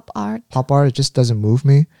Campbell pop art, it just doesn't move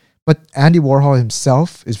me. But Andy Warhol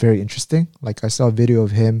himself is very interesting. Like I saw a video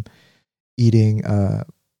of him eating a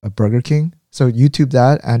Burger King. So YouTube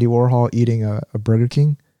that, Andy Warhol eating a Burger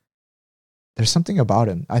King. There's something about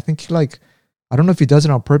him. I think I don't know if he does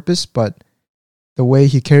it on purpose, but the way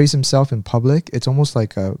he carries himself in public, it's almost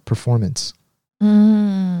like a performance.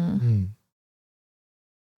 And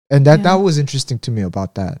that was interesting to me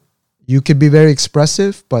about that. You could be very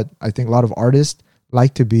expressive, but I think a lot of artists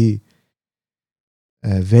like to be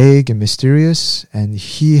vague and mysterious, and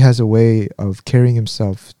he has a way of carrying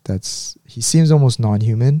himself he seems almost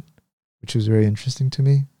non-human, which was very interesting to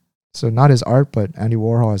me. So not his art, but Andy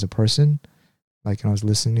Warhol as a person. Like, when I was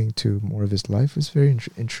listening to more of his life, it was very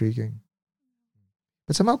intriguing.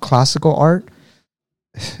 But somehow classical art,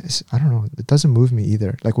 I don't know, it doesn't move me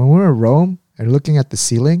either. Like when we were in Rome and looking at the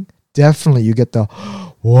ceiling, definitely you get the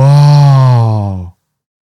wow.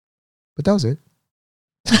 But that was it.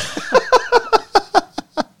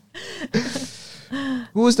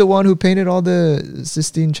 Who was the one who painted all the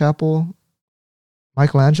Sistine Chapel?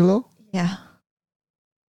 Michelangelo? Yeah.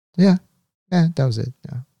 Yeah. Yeah, that was it.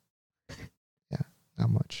 Yeah, not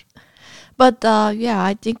much. But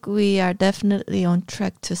I think we are definitely on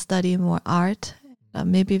track to study more art.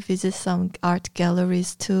 Maybe visit some art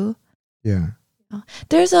galleries too. Yeah.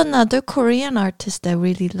 There's another Korean artist that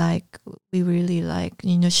we really like.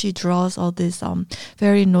 She draws all these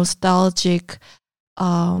very nostalgic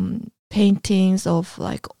paintings of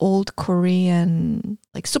like old Korean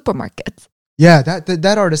like supermarkets. Yeah,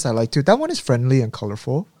 that artist I like too. That one is friendly and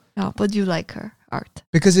colorful. Yeah, but you like her art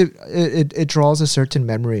because it draws a certain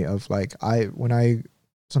memory of like when I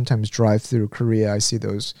sometimes drive through Korea, I see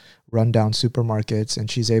those rundown supermarkets, and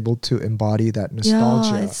she's able to embody that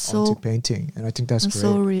nostalgia onto painting, and I think that's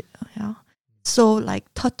great. So like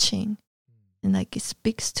touching, and like it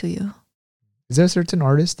speaks to you. Is there a certain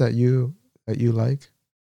artist that you like?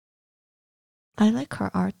 I like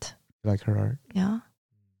her art. You like her art? Yeah.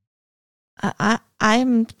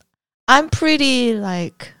 I'm pretty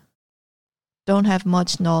like don't have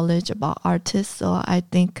much knowledge about artists, so I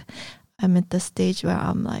think I'm at the stage where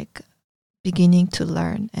I'm like beginning to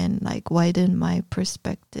learn and like widen my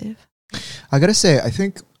perspective. I gotta say, I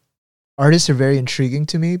think artists are very intriguing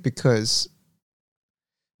to me because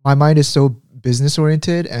my mind is so business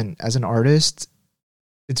oriented, and as an artist,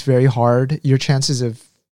 it's very hard. Your chances of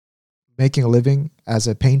making a living as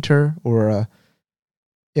a painter or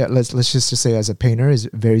let's just say as a painter is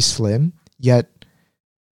very slim. Yet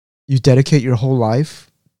you dedicate your whole life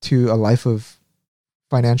to a life of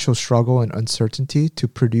financial struggle and uncertainty to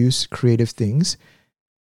produce creative things.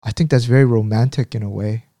 I think that's very romantic in a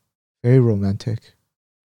way. Very romantic.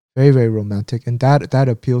 Very, very romantic. And that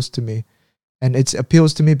appeals to me. And it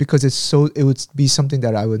appeals to me because it would be something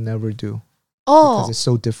that I would never do. Oh. Because it's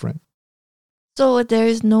so different. So there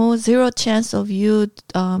is zero chance of you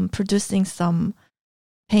producing some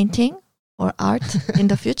painting or art in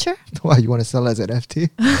the future? Why, you want to sell as an FT?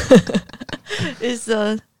 Is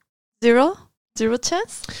zero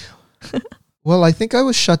chance? Well, I think I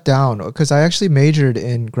was shut down because I actually majored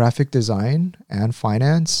in graphic design and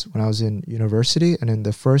finance when I was in university. And in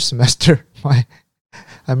the first semester, I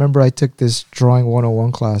remember I took this drawing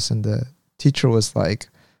 101 class, and the teacher was like,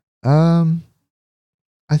 I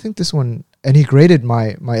think this one, and he graded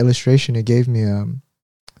my illustration. He gave me, I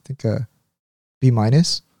think a B-.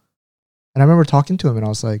 And I remember talking to him, and I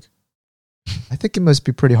was like, I think it must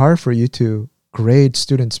be pretty hard for you to grade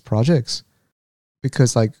students' projects,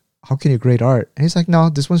 because like, how can you grade art? And he's like, no,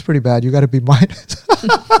 this one's pretty bad. You got to B-.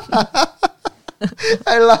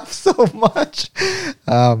 I laughed so much.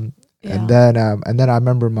 And then I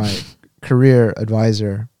remember my career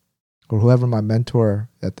advisor, or whoever my mentor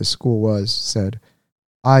at the school was, said,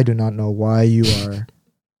 I do not know why you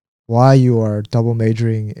are double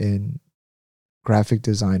majoring in graphic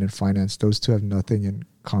design and finance. Those two have nothing in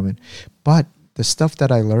common. But the stuff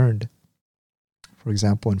that I learned, for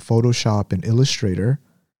example, in Photoshop and Illustrator,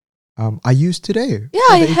 I use today.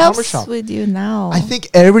 Yeah, it helps with you now. I think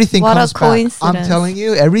everything comes back. I'm telling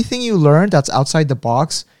you, everything you learn that's outside the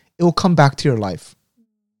box, it will come back to your life.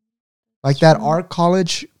 Like that art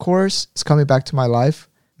college course is coming back to my life,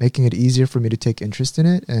 making it easier for me to take interest in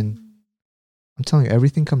it. And I'm telling you,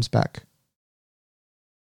 everything comes back.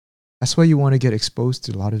 That's why you want to get exposed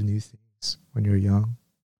to a lot of new things when you're young.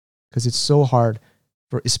 Because it's so hard,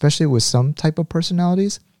 especially with some type of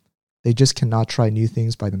personalities, they just cannot try new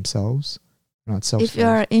things by themselves. Not self. If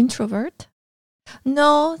you're an introvert?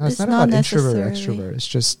 No, it's not about introvert or extrovert. It's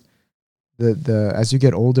just the as you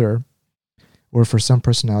get older, or for some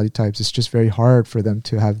personality types, it's just very hard for them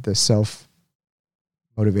to have the self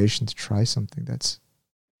motivation to try something that's,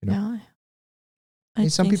 Yeah. I mean,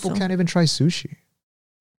 some people can't even try sushi.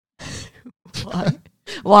 Why?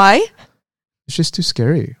 Why? It's just too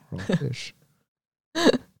scary. Raw fish.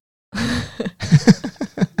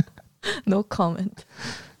 No comment.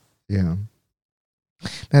 Yeah.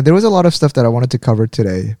 Now, there was a lot of stuff that I wanted to cover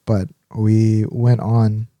today, but we went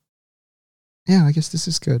on. Yeah, I guess this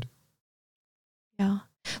is good. Yeah.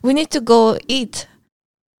 We need to go eat.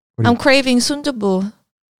 I'm craving sundubu.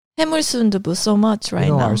 해물 sundubu so much right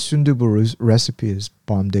now. Our sundubu recipe is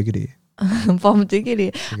bomb diggity. Bomb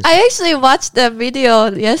diggity. I actually watched that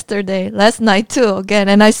video last night too, again,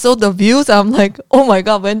 and I saw the views. I'm like, oh my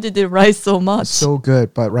god, when did it rise so much? It's so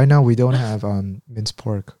good, but right now we don't have minced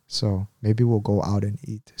pork, so maybe we'll go out and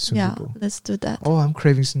eat sundubu. Yeah, let's do that. Oh, I'm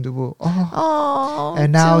craving sundubu. Oh,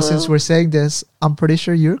 and now since we're saying this, I'm pretty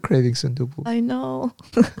sure you're craving sundubu. I know.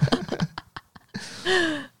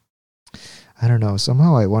 I don't know.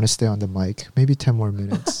 Somehow I want to stay on the mic. Maybe 10 more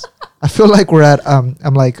minutes. I feel like we're at,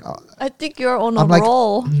 I'm like... I think you're on a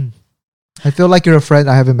roll. I feel like you're a friend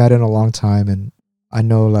I haven't met in a long time. And I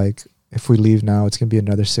know like if we leave now, it's gonna be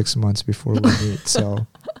another 6 months before we meet. So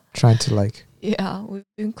trying to like. Yeah, we've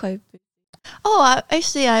been quite busy. Oh, I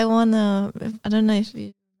wanna. I don't know if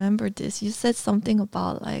you remember this. You said something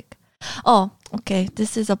about like. Oh, okay.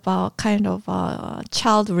 This is about kind of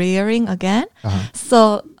child rearing again.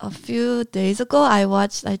 So a few days ago, I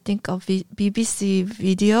watched, I think, a BBC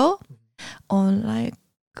video on like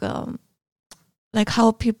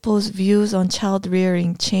how people's views on child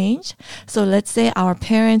rearing change. So let's say our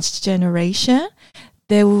parents' generation,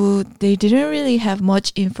 they didn't really have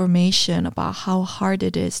much information about how hard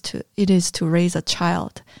it is to raise a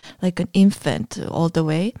child, like an infant all the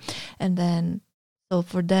way, and then. So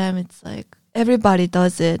for them, it's like everybody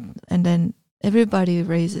does it, and then everybody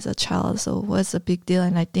raises a child. So what's a big deal?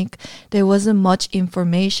 And I think there wasn't much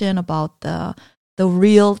information about the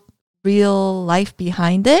real life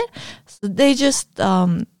behind it. So they just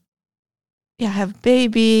have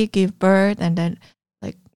baby, give birth, and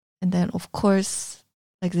then of course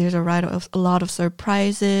like there's a lot of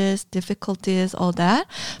surprises, difficulties, all that.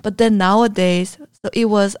 But then nowadays, so it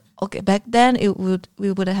was okay. Back then,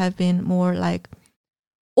 we would have been more like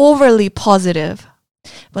overly positive,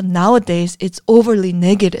 but nowadays it's overly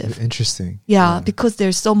negative. Interesting. Yeah, because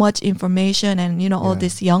there's so much information, and all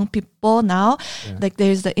these young people now, like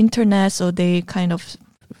there's the internet, so they kind of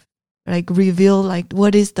like reveal like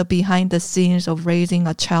what is the behind the scenes of raising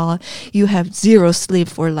a child. You have zero sleep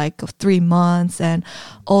for like 3 months, and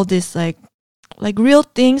all this like real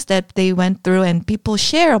things that they went through, and people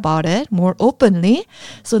share about it more openly.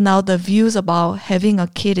 So now the views about having a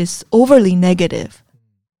kid is overly negative.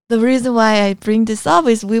 The reason why I bring this up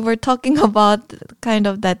is we were talking about kind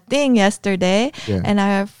of that thing yesterday, and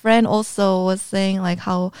our friend also was saying like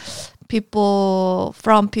how people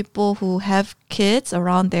who have kids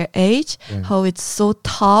around their age, how it's so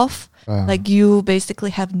tough. Like you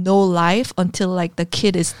basically have no life until like the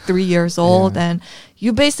kid is 3 years old, and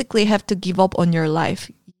you basically have to give up on your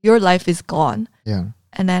life. Your life is gone. Yeah.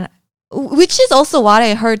 And then which is also what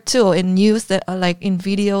I heard too in news, that like in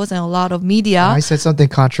videos and a lot of media. And I said something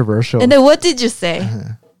controversial. And then what did you say?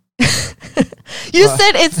 You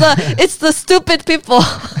said it's the stupid people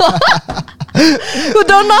who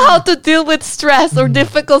don't know how to deal with stress or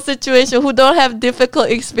difficult situation, who don't have difficult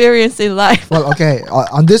experience in life. Well, okay.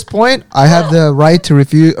 On this point, I have the right to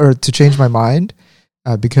refuse or to change my mind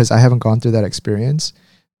because I haven't gone through that experience.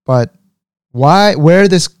 But where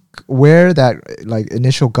that like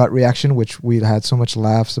initial gut reaction, which we had so much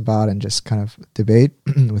laughs about and just kind of debate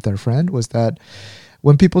with our friend, was that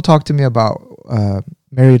when people talk to me about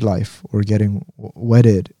married life or getting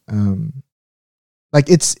wedded, like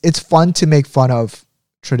it's fun to make fun of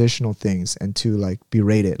traditional things and to like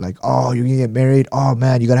berate it, like, oh, you're gonna get married, oh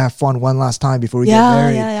man, you gotta have fun one last time before we get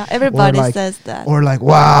married. Yeah, everybody says that. Or like,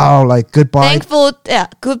 wow, like goodbye,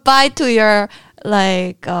 goodbye to your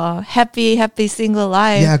like happy single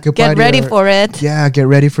life. Yeah, get ready for it. Yeah, get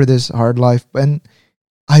ready for this hard life. And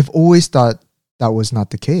I've always thought that was not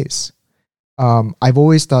the case. I've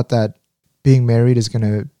always thought that being married is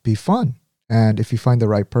gonna be fun, and if you find the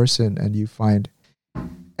right person and you find,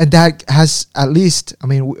 and that has at least, I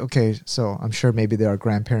mean, okay, so I'm sure maybe there are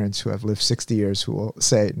grandparents who have lived 60 years who will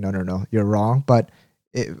say, no, you're wrong. But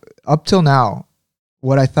up till now,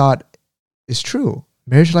 what I thought is true.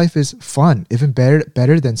 Marriage life is fun, even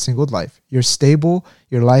better than single life. You're stable,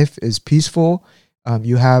 your life is peaceful,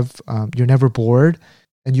 you're never bored,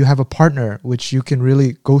 and you have a partner which you can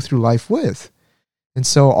really go through life with. And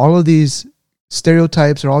so all of these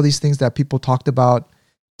stereotypes or all these things that people talked about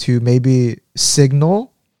to maybe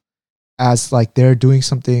signal as like they're doing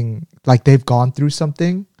something, like they've gone through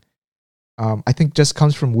something, I think just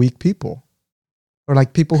comes from weak people or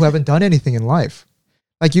like people who haven't done anything in life.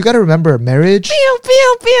 Like you got to remember marriage. Pew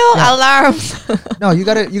pew pew, alarms. No, you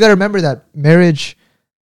got to remember that marriage,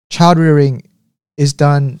 child rearing is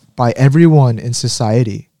done by everyone in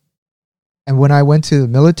society. And when I went to the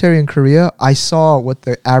military in Korea, I saw what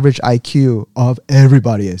the average IQ of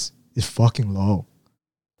everybody is fucking low.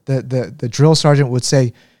 The drill sergeant would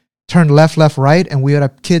say, turn left, left, right, and we would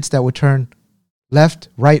have kids that would turn left,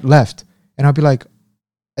 right, left. And I'd be like,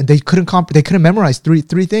 and they couldn't memorize three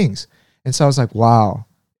things. And so I was like, wow,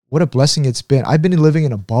 what a blessing it's been. I've been living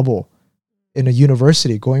in a bubble in a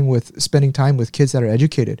university, spending time with kids that are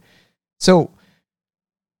educated. So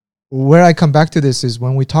where I come back to this is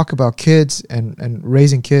when we talk about kids and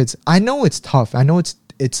raising kids, I know it's tough. I know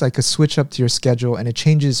it's like a switch up to your schedule and it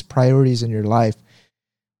changes priorities in your life.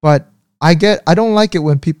 But I don't like it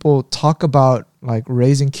when people talk about like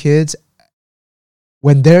raising kids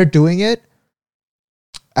when they're doing it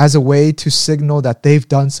as a way to signal that they've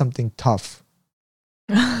done something tough.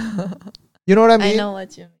 You know what I mean? I know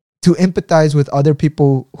what you mean. to empathize with other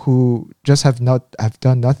people who just have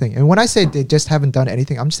done nothing. And when I say they just haven't done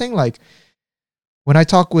anything, I'm saying like when I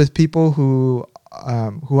talk with people who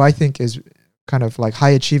I think is kind of like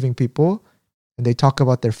high achieving people, and they talk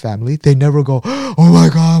about their family, they never go, "Oh my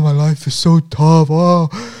God, my life is so tough. Oh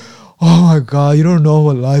my God, you don't know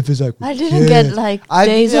what life is like." I didn't get like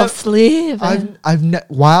days of sleep.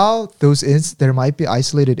 While there might be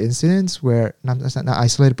isolated incidents where not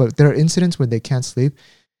isolated, but there are incidents where they can't sleep.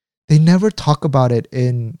 They never talk about it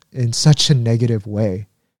in such a negative way.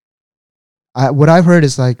 What I've heard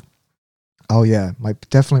is like, "Oh yeah, my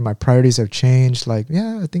priorities have changed. Like,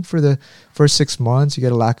 yeah, I think for the first 6 months you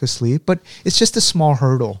get a lack of sleep, but it's just a small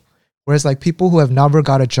hurdle." Whereas like people who have never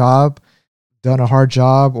got a job, done a hard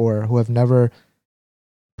job, or who have never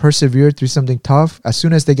persevered through something tough, as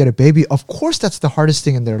soon as they get a baby, of course that's the hardest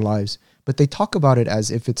thing in their lives. But they talk about it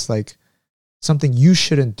as if it's like something you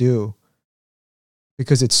shouldn't do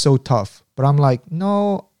because it's so tough. But I'm like,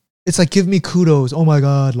 no, it's like, give me kudos. Oh my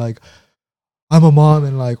God, like I'm a mom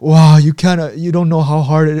and like, wow, you don't know how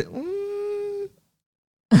hard it is.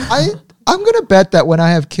 I'm gonna bet that when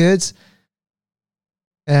I have kids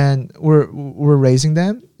and we're raising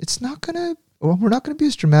them, we're not gonna be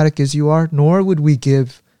as dramatic as you are, nor would we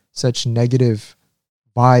give such negative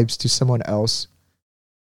vibes to someone else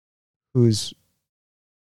who's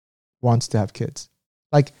wants to have kids.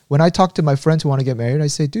 Like when I talk to my friends who want to get married, I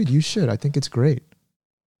say, dude, you should. I think it's great.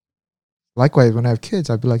 Likewise, when I have kids,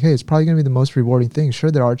 I'd be like, hey, it's probably going to be the most rewarding thing.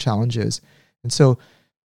 Sure, there are challenges. And so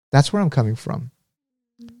that's where I'm coming from.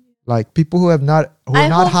 Like people who are not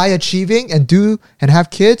high achieving and have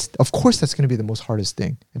kids, of course, that's going to be the most hardest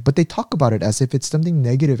thing. But they talk about it as if it's something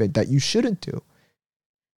negative that you shouldn't do.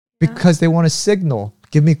 Because they want to signal,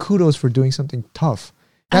 give me kudos for doing something tough.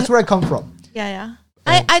 That's where I come from. Yeah.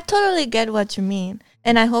 I totally get what you mean.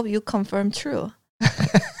 And I hope you confirm true.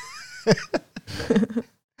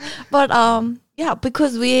 But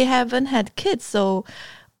because we haven't had kids, so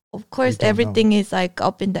of course everything is like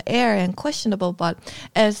up in the air and questionable. But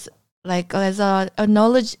as a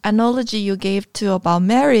analogy you gave to about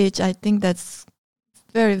marriage, I think that's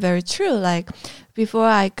very, very true. Like before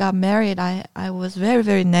I got married, I was very,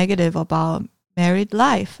 very negative about married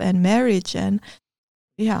life and marriage, and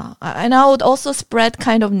and I would also spread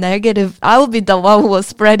kind of negative. I would be the one who was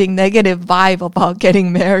spreading negative vibe about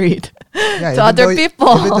getting married to other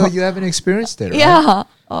people. Even though you haven't experienced it, right? Yeah.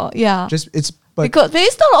 Oh, yeah. Because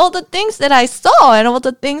based on all the things that I saw and all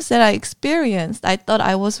the things that I experienced, I thought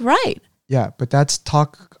I was right. Yeah, but that's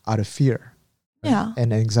talk out of fear. Right? Yeah.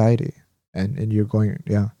 And anxiety. And you're going,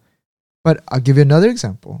 yeah. But I'll give you another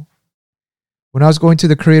example. When I was going to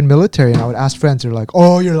the Korean military and I would ask friends, they're like,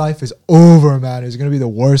 "Oh, your life is over, man. It's going to be the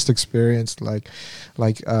worst experience. Like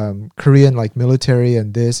Korean like military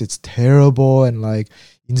and this, it's terrible. And like,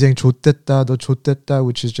 인생 좆됐다, 너 좆됐다,"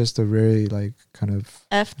 which is just a very like kind of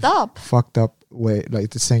effed up, fucked up way,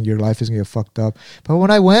 like saying your life is going to get fucked up. But when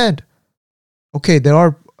I went, okay, there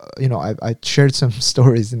are, I shared some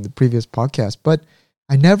stories in the previous podcast, but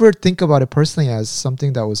I never think about it personally as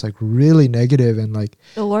something that was like really negative and like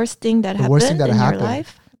the worst thing that happened in your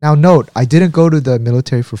life. Now, note, I didn't go to the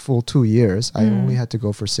military for full 2 years. I only had to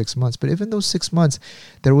go for 6 months. But even those 6 months,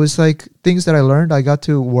 there was like things that I learned. I got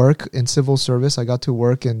to work in civil service. I got to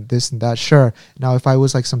work in this and that. Sure. Now, if I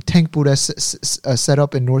was like some tank buddha set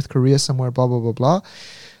up in North Korea somewhere, blah, blah, blah, blah,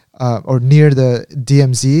 or near the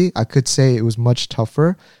DMZ, I could say it was much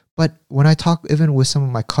tougher. But when I talk even with some of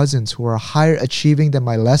my cousins who are higher achieving than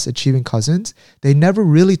my less achieving cousins, they never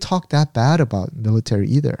really talk that bad about military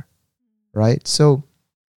either, right? So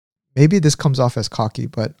maybe this comes off as cocky,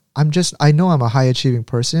 but I know I'm a high achieving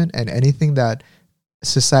person, and anything that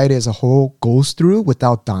society as a whole goes through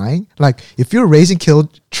without dying, like if you're raising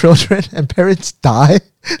children and parents die,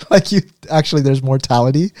 like there's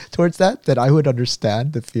mortality towards that I would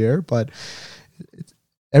understand the fear, but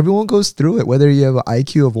everyone goes through it, whether you have an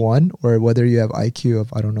IQ of 1 or whether you have IQ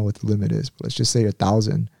of, I don't know what the limit is, but let's just say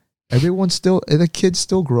 1,000. The kids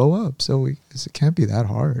still grow up. So it can't be that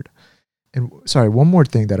hard. And sorry, one more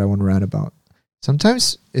thing that I want to rant about.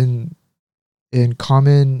 Sometimes in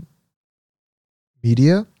common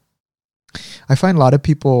media, I find a lot of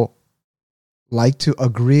people like to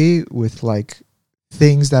agree with like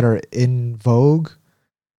things that are in vogue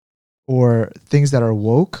or things that are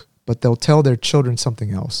woke, but they'll tell their children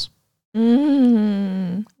something else.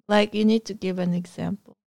 Like you need to give an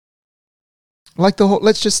example. Like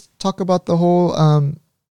let's just talk about the whole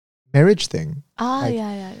marriage thing.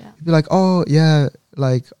 Yeah. Be like, oh yeah,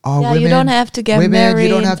 like women, you don't have to get married. You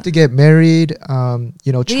don't have to get married.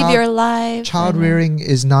 Live your life. Child rearing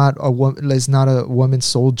is not a woman's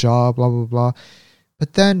sole job. Blah blah blah.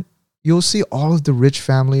 But then you'll see all of the rich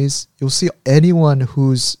families. You'll see anyone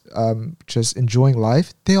who's just enjoying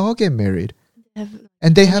life. They all get married.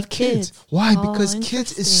 And they have kids. Why? Because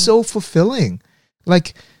kids is so fulfilling.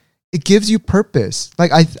 Like, it gives you purpose.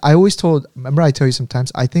 Like, I always remember I tell you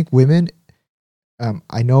sometimes, I think women,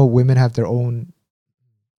 I know women have their own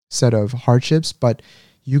set of hardships, but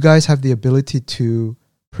you guys have the ability to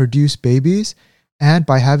produce babies. And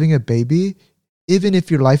by having a baby, even if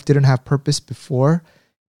your life didn't have purpose before,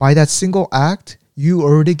 by that single act, you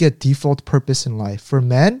already get default purpose in life. For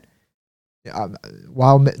men,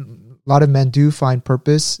 while a lot of men do find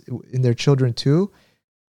purpose in their children too,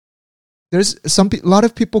 there's a lot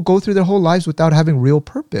of people go through their whole lives without having real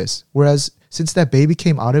purpose. Whereas since that baby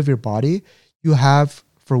came out of your body, you have,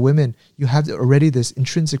 for women, you have already this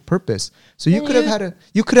intrinsic purpose. So you could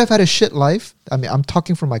have had a shit life. I mean, I'm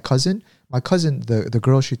talking from my cousin. My cousin, the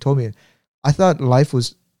girl, she told me, I thought life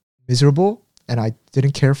was miserable and I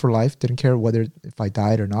didn't care for life, didn't care whether if I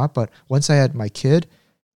died or not. But once I had my kid,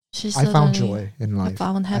 I found joy in life. I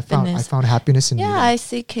found happiness in life. Yeah, I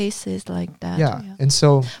see cases like that. Yeah. And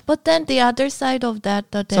so... But then the other side of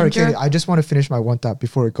that, the danger... Sorry, Katie, I just want to finish my one thought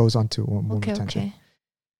before it goes on to one more tangent. Okay.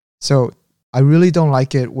 So I really don't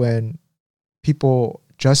like it when people,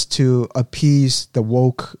 just to appease the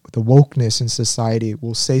wokeness in society,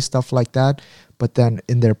 will say stuff like that, but then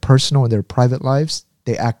in their personal and their private lives,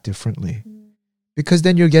 they act differently. Because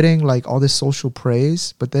then you're getting like all this social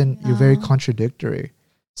praise, but then you're very contradictory.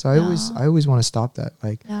 So I always want to stop that.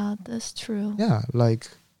 Like, yeah, that's true. Yeah, like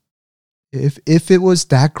if it was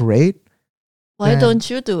that great, why don't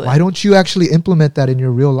you do it? Why don't you actually implement that in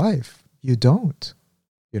your real life? You don't,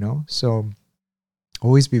 So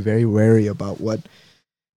always be very wary about what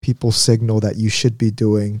people signal that you should be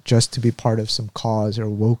doing just to be part of some cause or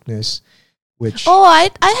wokeness. Which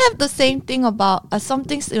I have the same thing about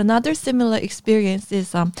another similar experience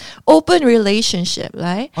is open relationship,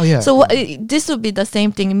 right? Oh yeah. So this would be the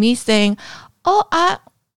same thing. Me saying,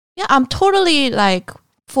 I'm totally like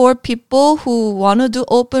for people who want to do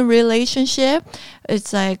open relationship.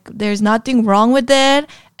 It's like there's nothing wrong with it,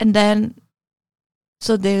 and then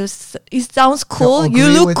so it sounds cool. You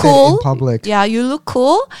look cool in public. Yeah, you look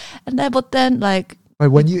cool, and then but then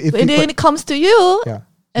when it comes to you. Yeah.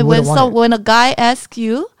 And when a guy asks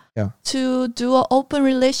you to do an open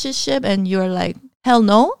relationship and you're like, hell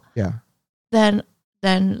no, then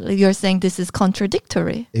you're saying this is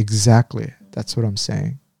contradictory. Exactly. That's what I'm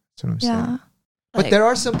saying. Saying. But there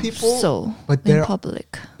are some people in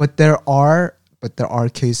public. But there are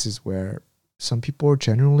cases where some people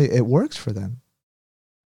genuinely it works for them.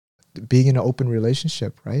 Being in an open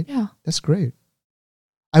relationship, right? Yeah. That's great.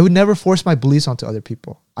 I would never force my beliefs onto other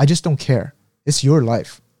people. I just don't care. It's your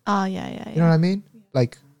life. Oh, yeah. You know what I mean?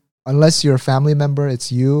 Like, unless you're a family member,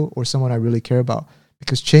 it's you or someone I really care about.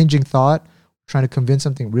 Because changing thought, trying to convince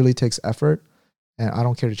something really takes effort. And I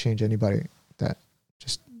don't care to change anybody that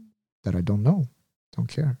I don't know. Don't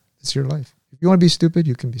care. It's your life. If you want to be stupid,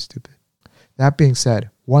 you can be stupid. That being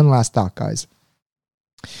said, one last thought, guys.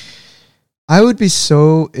 I would be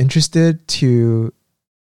so interested to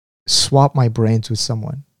swap my brains with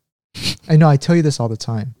someone. I know I tell you this all the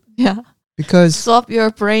time. Yeah. Because swap your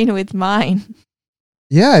brain with mine.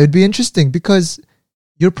 Yeah, it'd be interesting because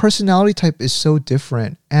your personality type is so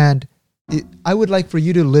different. And I would like for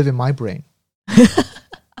you to live in my brain.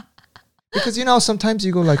 Because, sometimes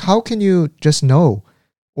you go like, how can you just know?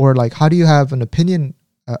 Or like, how do you have an opinion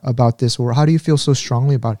about this? Or how do you feel so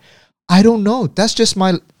strongly about it? I don't know. That's just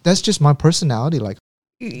my personality. Like,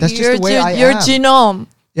 that's just the way I am. Your genome.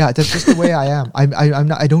 Yeah, that's just the way I am.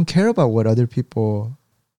 I don't care about what other people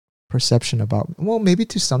perception about. Well, maybe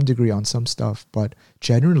to some degree on some stuff, but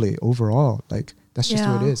generally, overall, like that's just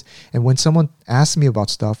what it is. And when someone asks me about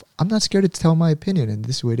stuff, I'm not scared to tell my opinion, and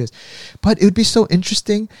this is what it is. But it would be so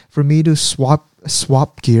interesting for me to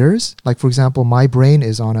swap gears. Like, for example, my brain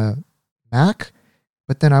is on a Mac,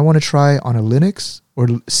 but then I want to try on a Linux or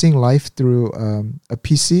seeing life through a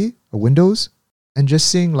PC, a Windows, and just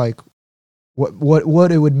seeing like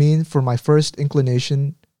what it would mean for my first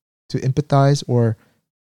inclination to empathize, or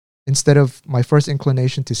instead of my first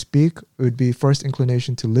inclination to speak, it would be first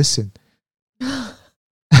inclination to listen.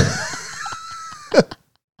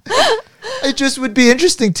 It just would be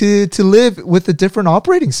interesting to live with a different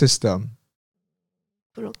operating system.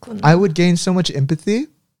 I would gain so much empathy,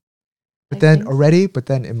 but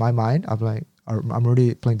then in my mind, I'm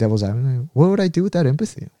already playing devil's advocate. What would I do with that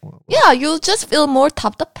empathy? Yeah, you'll just feel more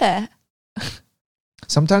답답해.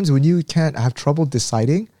 Sometimes when you can't have trouble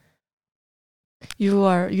deciding, you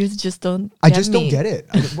just don't. I just don't get it.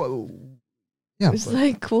 It's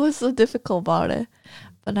like, what's so difficult about it?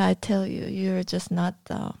 But I tell you, you're just not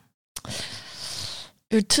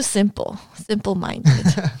You're too simple-minded.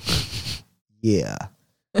 Yeah.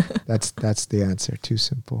 That's the answer. Too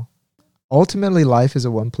simple. Ultimately, life is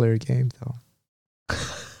a one-player game, though.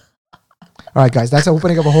 All right, guys, that's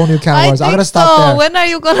opening up a whole new can of worms. I'm gonna stop there. When are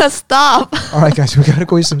you gonna stop? All right, guys, we gotta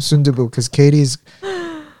go eat some sundubu because Katie's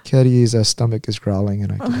stomach is growling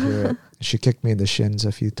and I can hear it. She kicked me in the shins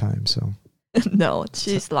a few times. So no,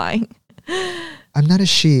 she's lying. I'm not a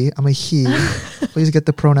she. I'm a he. Please get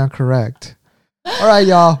the pronoun correct. All right,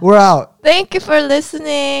 y'all. We're out. Thank you for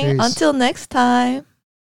listening. Peace. Until next time.